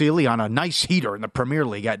Nigel Seeley on a nice heater in the Premier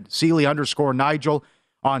League at Seeley_Nigel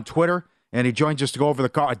on Twitter. And he joins us to go over the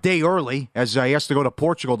car a day early as he has to go to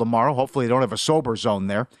Portugal tomorrow. Hopefully they don't have a sober zone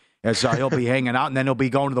there as he'll be hanging out. And then he'll be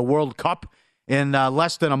going to the World Cup in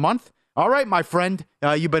less than a month. All right, my friend,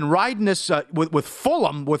 you've been riding this with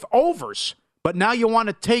Fulham with overs, but now you want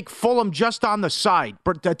to take Fulham just on the side.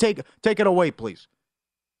 Take it away, please.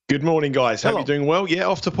 Good morning, guys. Hello. Hope you're doing well. Yeah,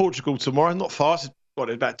 off to Portugal tomorrow. Not far. It's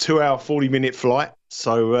about 2 hour, 40-minute flight.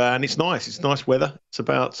 So, and it's nice. It's nice weather. It's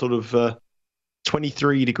about sort of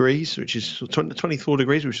 23 degrees, which is 24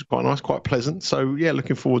 degrees, which is quite nice, quite pleasant. So, yeah,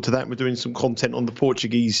 looking forward to that. We're doing some content on the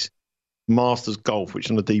Portuguese Masters Golf, which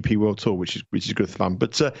is on the DP World Tour, which is good fun.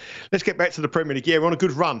 But let's get back to the Premier League. Yeah, we're on a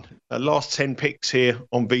good run. Last 10 picks here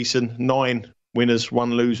on VSiN, 9 winners,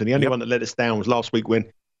 1 loser. And the only one that let us down was last week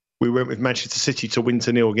when we went with Manchester City to win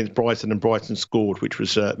 2-0 against Brighton, and Brighton scored, which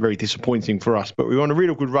was very disappointing for us. But we're on a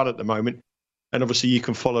real good run at the moment. And obviously, you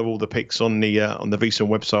can follow all the picks on the VSiN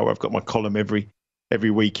website, where I've got my column every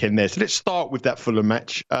weekend there. So let's start with that Fulham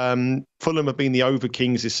match. Fulham have been the over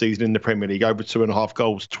Kings this season in the Premier League, over 2.5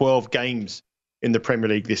 goals, 12 games in the Premier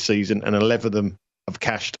League this season, and 11 of them have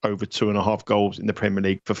cashed over 2.5 goals in the Premier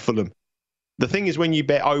League for Fulham. The thing is, when you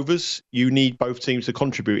bet overs, you need both teams to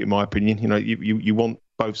contribute, in my opinion. You know, you want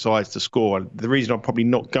both sides to score. The reason I'm probably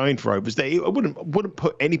not going for overs, I wouldn't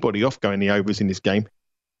put anybody off going the overs in this game,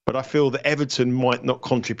 but I feel that Everton might not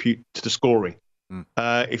contribute to the scoring.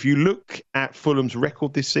 If you look at Fulham's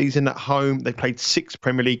record this season at home, they played 6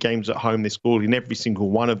 Premier League games at home. They scored in every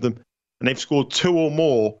single one of them, and they've scored 2 or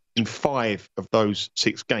more in 5 of those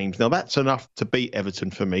 6 games. Now, that's enough to beat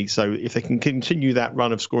Everton for me. So if they can continue that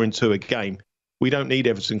run of scoring 2 a game, We don't need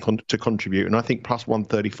Everton to contribute, and I think plus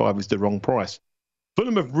 135 is the wrong price.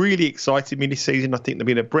 Fulham have really excited me this season. I think they've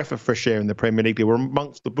been a breath of fresh air in the Premier League. They were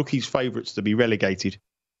amongst the bookies' favourites to be relegated.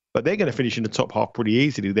 But they're going to finish in the top half pretty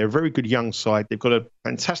easily. They're a very good young side. They've got a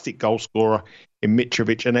fantastic goal scorer in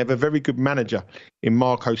Mitrovic, and they have a very good manager in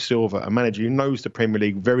Marco Silva, a manager who knows the Premier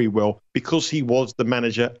League very well because he was the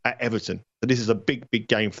manager at Everton. So this is a big, big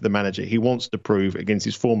game for the manager. He wants to prove against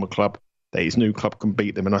his former club that his new club can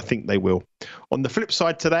beat them, and I think they will. On the flip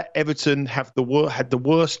side to that, Everton had the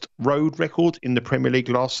worst road record in the Premier League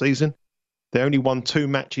last season. They only won 2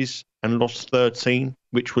 matches and lost 13,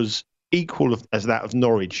 which was equal as that of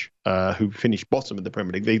Norwich, who finished bottom of the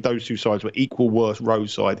Premier League. Those two sides were equal worst road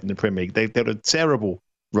side in the Premier League. They've got a terrible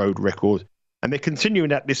road record, and they're continuing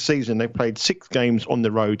that this season. They've played 6 games on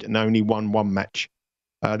the road and only won 1 match.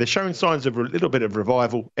 They're showing signs of a little bit of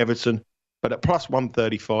revival, Everton, but at plus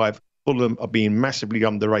 135, Fulham are being massively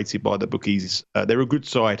underrated by the bookies. They're a good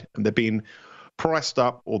side, and they're being priced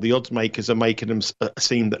up, or the odds makers are making them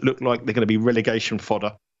seem that look like they're going to be relegation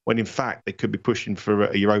fodder, when in fact they could be pushing for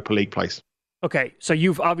a Europa League place. Okay, so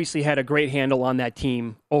you've obviously had a great handle on that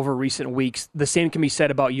team over recent weeks. The same can be said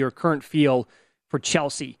about your current feel for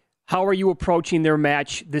Chelsea. How are you approaching their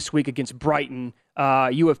match this week against Brighton?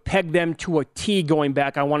 You have pegged them to a T going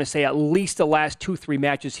back, I want to say, at least the last 2-3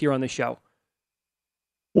 matches here on the show.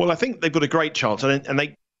 Well, I think they've got a great chance, and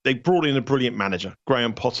they brought in a brilliant manager.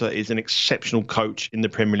 Graham Potter is an exceptional coach in the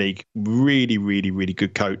Premier League. Really, really, really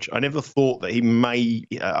good coach. I never thought that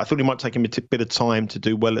I thought he might take him a bit of time to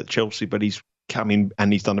do well at Chelsea, but he's come in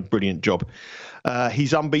and he's done a brilliant job.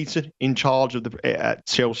 He's unbeaten in charge at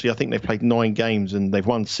Chelsea. I think they've played 9 games and they've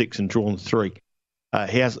won 6 and drawn 3.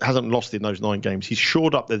 He hasn't lost in those 9 games. He's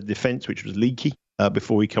shored up the defence, which was leaky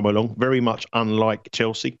before he came along, very much unlike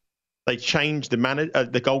Chelsea. They changed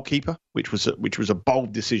the goalkeeper, which was a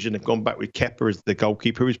bold decision. They've gone back with Kepa as the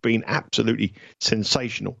goalkeeper, who's been absolutely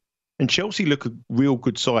sensational. And Chelsea look a real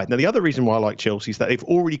good side. Now, the other reason why I like Chelsea is that they've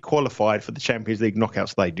already qualified for the Champions League knockout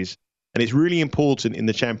stages. And it's really important in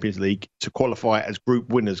the Champions League to qualify as group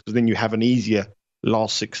winners, because then you have an easier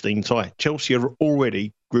last 16 tie. Chelsea are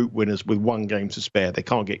already group winners with 1 game to spare. They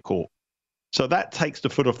can't get caught. So that takes the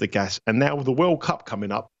foot off the gas. And now with the World Cup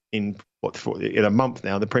coming up in a month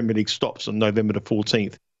now, the Premier League stops on November the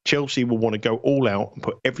 14th. Chelsea will want to go all out and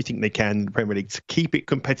put everything they can in the Premier League to keep it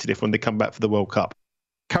competitive when they come back for the World Cup.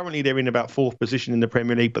 Currently, they're in about 4th position in the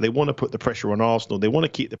Premier League, but they want to put the pressure on Arsenal. They want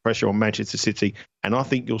to keep the pressure on Manchester City. And I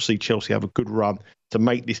think you'll see Chelsea have a good run to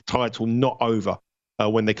make this title not over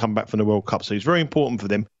when they come back from the World Cup. So it's very important for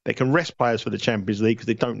them. They can rest players for the Champions League because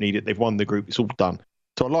they don't need it. They've won the group. It's all done.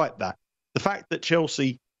 So I like that. The fact that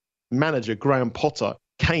Chelsea manager Graham Potter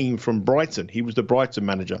came from Brighton. He was the Brighton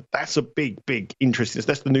manager. That's a big, big interesting.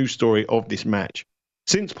 That's the news story of this match.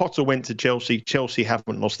 Since Potter went to Chelsea, Chelsea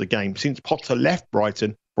haven't lost a game. Since Potter left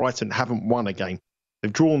Brighton, Brighton haven't won a game.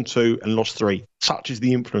 They've drawn 2 and lost 3. Such is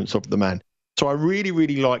the influence of the man. So I really,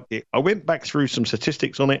 really liked it. I went back through some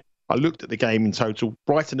statistics on it. I looked at the game in total.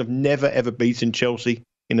 Brighton have never, ever beaten Chelsea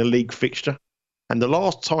in a league fixture. And the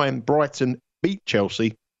last time Brighton beat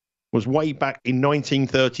Chelsea was way back in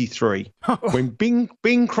 1933 when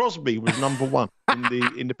Bing Crosby was number 1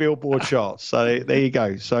 in the Billboard charts. So there you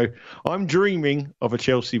go. So I'm dreaming of a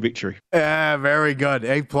Chelsea victory. Very good.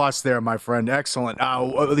 A+ there, my friend. Excellent.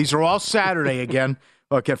 These are all Saturday again.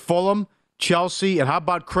 Look at Fulham, Chelsea, and how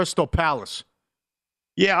about Crystal Palace?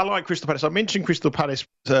 Yeah, I like Crystal Palace. I mentioned Crystal Palace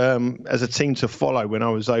as a team to follow when I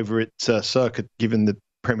was over at Circa, given the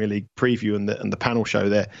Premier League preview and the panel show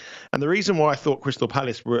there. And the reason why I thought Crystal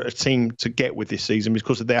Palace were a team to get with this season is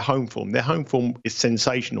because of their home form. Their home form is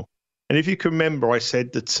sensational. And if you can remember, I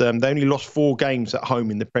said that they only lost 4 games at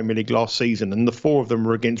home in the Premier League last season, and the 4 of them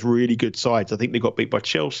were against really good sides. I think they got beat by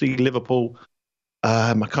Chelsea, Liverpool,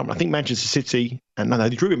 I think Manchester City, and they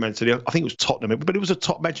drew with Manchester City. I think it was Tottenham, but it was a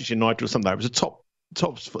top Manchester United or something. It was a top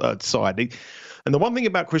side. And the one thing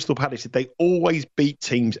about Crystal Palace is they always beat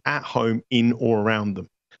teams at home, in or around them.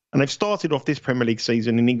 And they've started off this Premier League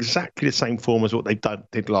season in exactly the same form as what they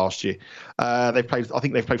did last year. They've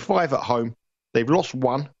played 5 at home. They've lost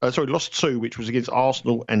 2, which was against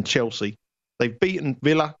Arsenal and Chelsea. They've beaten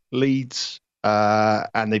Villa, Leeds,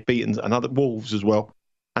 and they've beaten another Wolves as well.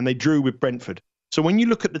 And they drew with Brentford. So when you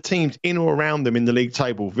look at the teams in or around them in the league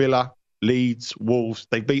table, Villa, Leeds, Wolves,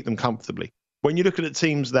 they beat them comfortably. When you look at the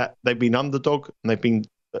teams that they've been underdog and they've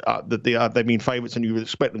been favourites and you would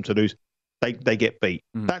expect them to lose, they get beat.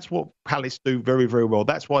 That's what Palace do very, very well.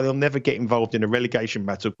 That's why they'll never get involved in a relegation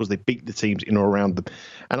battle, because they beat the teams in or around them.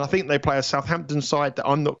 And I think they play a Southampton side that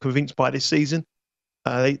I'm not convinced by this season.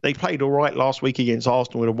 They played all right last week against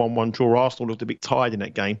Arsenal with a 1-1 draw. Arsenal looked a bit tired in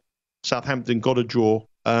that game. Southampton got a draw,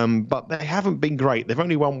 but they haven't been great. They've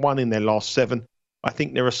only won one in their last 7. I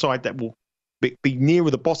think they're a side that will be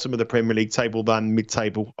nearer the bottom of the Premier League table than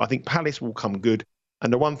mid-table. I think Palace will come good.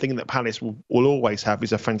 And the one thing that Palace will always have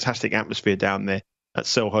is a fantastic atmosphere down there at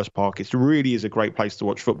Selhurst Park. It really is a great place to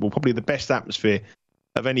watch football. Probably the best atmosphere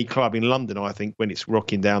of any club in London, I think, when it's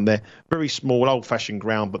rocking down there. Very small, old-fashioned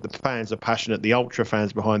ground, but the fans are passionate. The ultra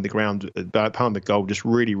fans behind the ground, behind the goal, just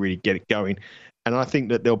really, really get it going. And I think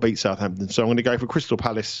that they'll beat Southampton. So I'm going to go for Crystal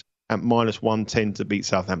Palace at -110 to beat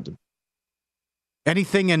Southampton.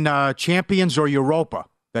 Anything in Champions or Europa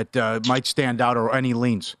that might stand out, or any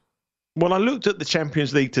leans? Well, I looked at the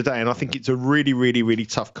Champions League today, and I think it's a really, really, really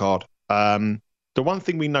tough card. The one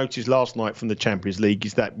thing we noticed last night from the Champions League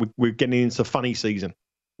is that we're getting into a funny season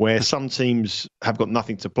where some teams have got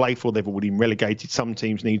nothing to play for. They've already been relegated. Some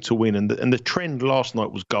teams need to win. And the trend last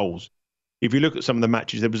night was goals. If you look at some of the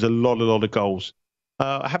matches, there was a lot of goals.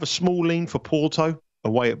 I have a small lean for Porto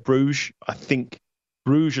away at Bruges. I think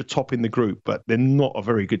Bruges are top in the group, but they're not a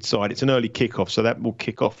very good side. It's an early kickoff, so that will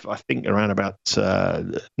kick off, I think, around about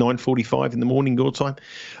 9:45 in the morning your time.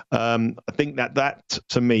 I think that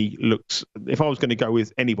to me looks, if I was going to go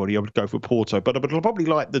with anybody, I would go for Porto, but I'll probably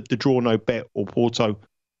like the draw no bet or Porto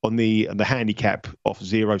on the handicap off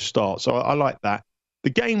 0 start. So I like that. The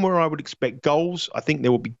game where I would expect goals, I think there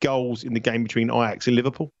will be goals in the game between Ajax and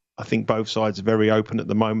Liverpool. I think both sides are very open at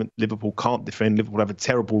the moment. Liverpool can't defend. Liverpool have a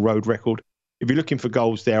terrible road record. If you're looking for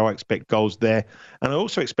goals there, I expect goals there. And I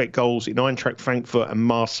also expect goals in Eintracht Frankfurt and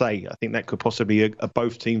Marseille. I think that could possibly be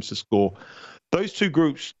both teams to score. Those two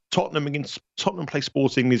groups, Tottenham play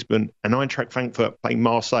Sporting Lisbon and Eintracht Frankfurt play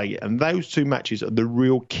Marseille. And those two matches are the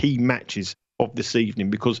real key matches of this evening,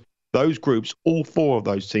 because those groups, all 4 of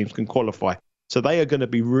those teams can qualify. So they are going to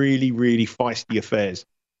be really, really feisty affairs.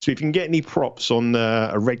 So if you can get any props on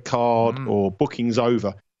a red card or bookings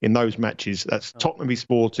over in those matches, that's Tottenham v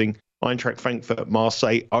Sporting, Eintracht Frankfurt,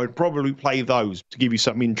 Marseille, I would probably play those to give you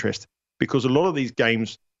some interest, because a lot of these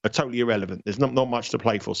games are totally irrelevant. There's not much to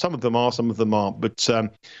play for. Some of them are, some of them aren't. But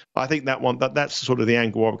I think that's sort of the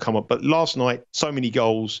angle I would come up. But last night, so many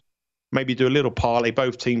goals, maybe do a little parlay,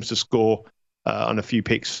 both teams to score on a few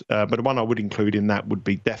picks. But the one I would include in that would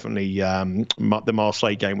be definitely the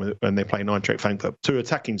Marseille game when they're playing Eintracht Frankfurt. 2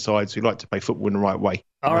 attacking sides who like to play football in the right way.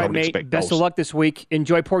 All right, mate. Best of luck this week.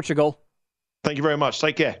 Enjoy Portugal. Thank you very much.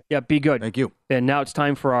 Take care. Yeah, be good. Thank you. And now it's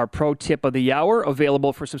time for our pro tip of the hour,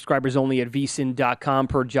 available for subscribers only at vsin.com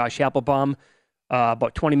per Josh Applebaum.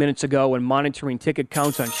 About 20 minutes ago, when monitoring ticket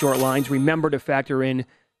counts on short lines, remember to factor in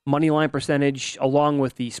money line percentage along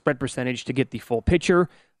with the spread percentage to get the full picture.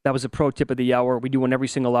 That was a pro tip of the hour. We do one every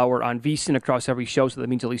single hour on VSiN across every show, so that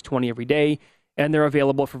means at least 20 every day. And they're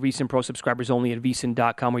available for VSiN Pro subscribers only at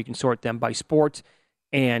vsin.com, where you can sort them by sport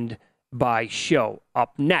and by show.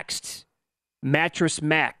 Up next, Mattress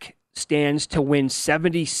Mac stands to win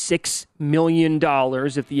 $76 million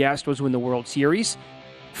if the Astros win the World Series.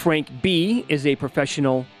 Frank B is a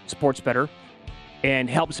professional sports bettor and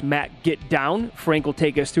helps Matt get down. Frank will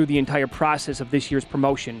take us through the entire process of this year's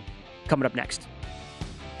promotion coming up next.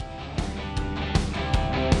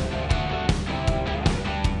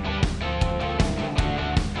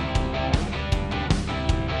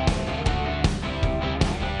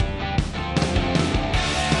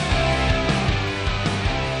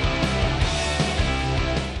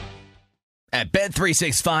 At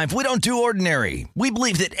Bet365, we don't do ordinary. We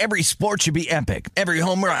believe that every sport should be epic. Every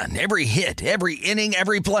home run, every hit, every inning,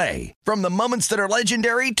 every play. From the moments that are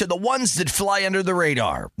legendary to the ones that fly under the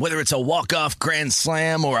radar. Whether it's a walk-off grand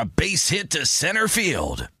slam or a base hit to center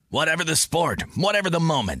field. Whatever the sport, whatever the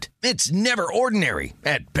moment. It's never ordinary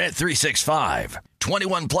at Bet365.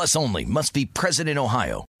 21 plus only. Must be present in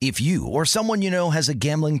Ohio. If you or someone you know has a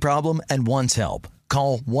gambling problem and wants help,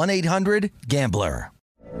 call 1-800-GAMBLER.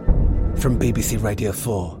 From BBC Radio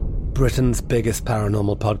 4, Britain's biggest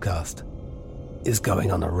paranormal podcast is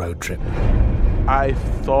going on a road trip. I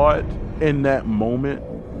thought in that moment,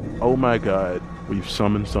 oh my God, we've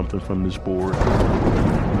summoned something from this board.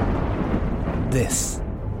 This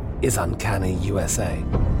is Uncanny USA.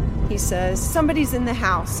 He says, somebody's in the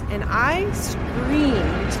house, and I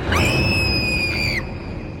screamed.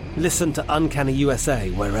 Listen to Uncanny USA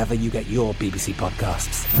wherever you get your BBC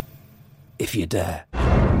podcasts, if you dare.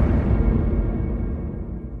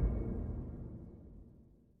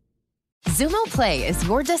 Xumo Play is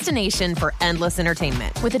your destination for endless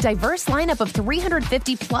entertainment. With a diverse lineup of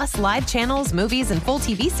 350 plus live channels, movies, and full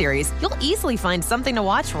TV series, you'll easily find something to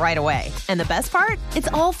watch right away. And the best part? It's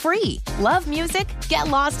all free. Love music? Get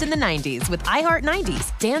lost in the 90s with iHeart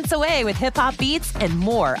 90s, dance away with hip-hop beats, and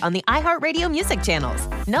more on the iHeartRadio music channels.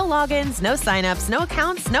 No logins, no signups, no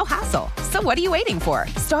accounts, no hassle. So what are you waiting for?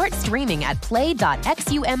 Start streaming at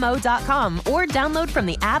play.xumo.com or download from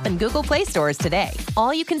the app and Google Play stores today.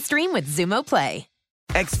 All you can stream with Xumo Play.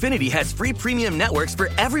 Xfinity has free premium networks for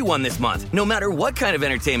everyone this month, no matter what kind of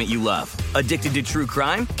entertainment you love. Addicted to true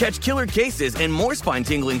crime? Catch killer cases and more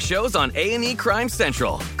spine-tingling shows on A&E Crime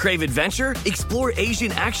Central. Crave adventure? Explore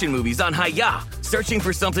Asian action movies on Hi-Ya. Searching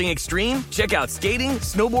for something extreme? Check out skating,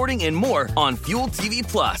 snowboarding, and more on Fuel TV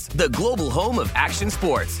Plus, the global home of action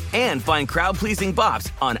sports. And find crowd-pleasing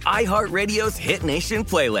bops on iHeartRadio's Hit Nation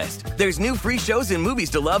playlist. There's new free shows and movies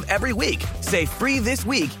to love every week. Say free this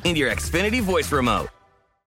week in your Xfinity voice remote.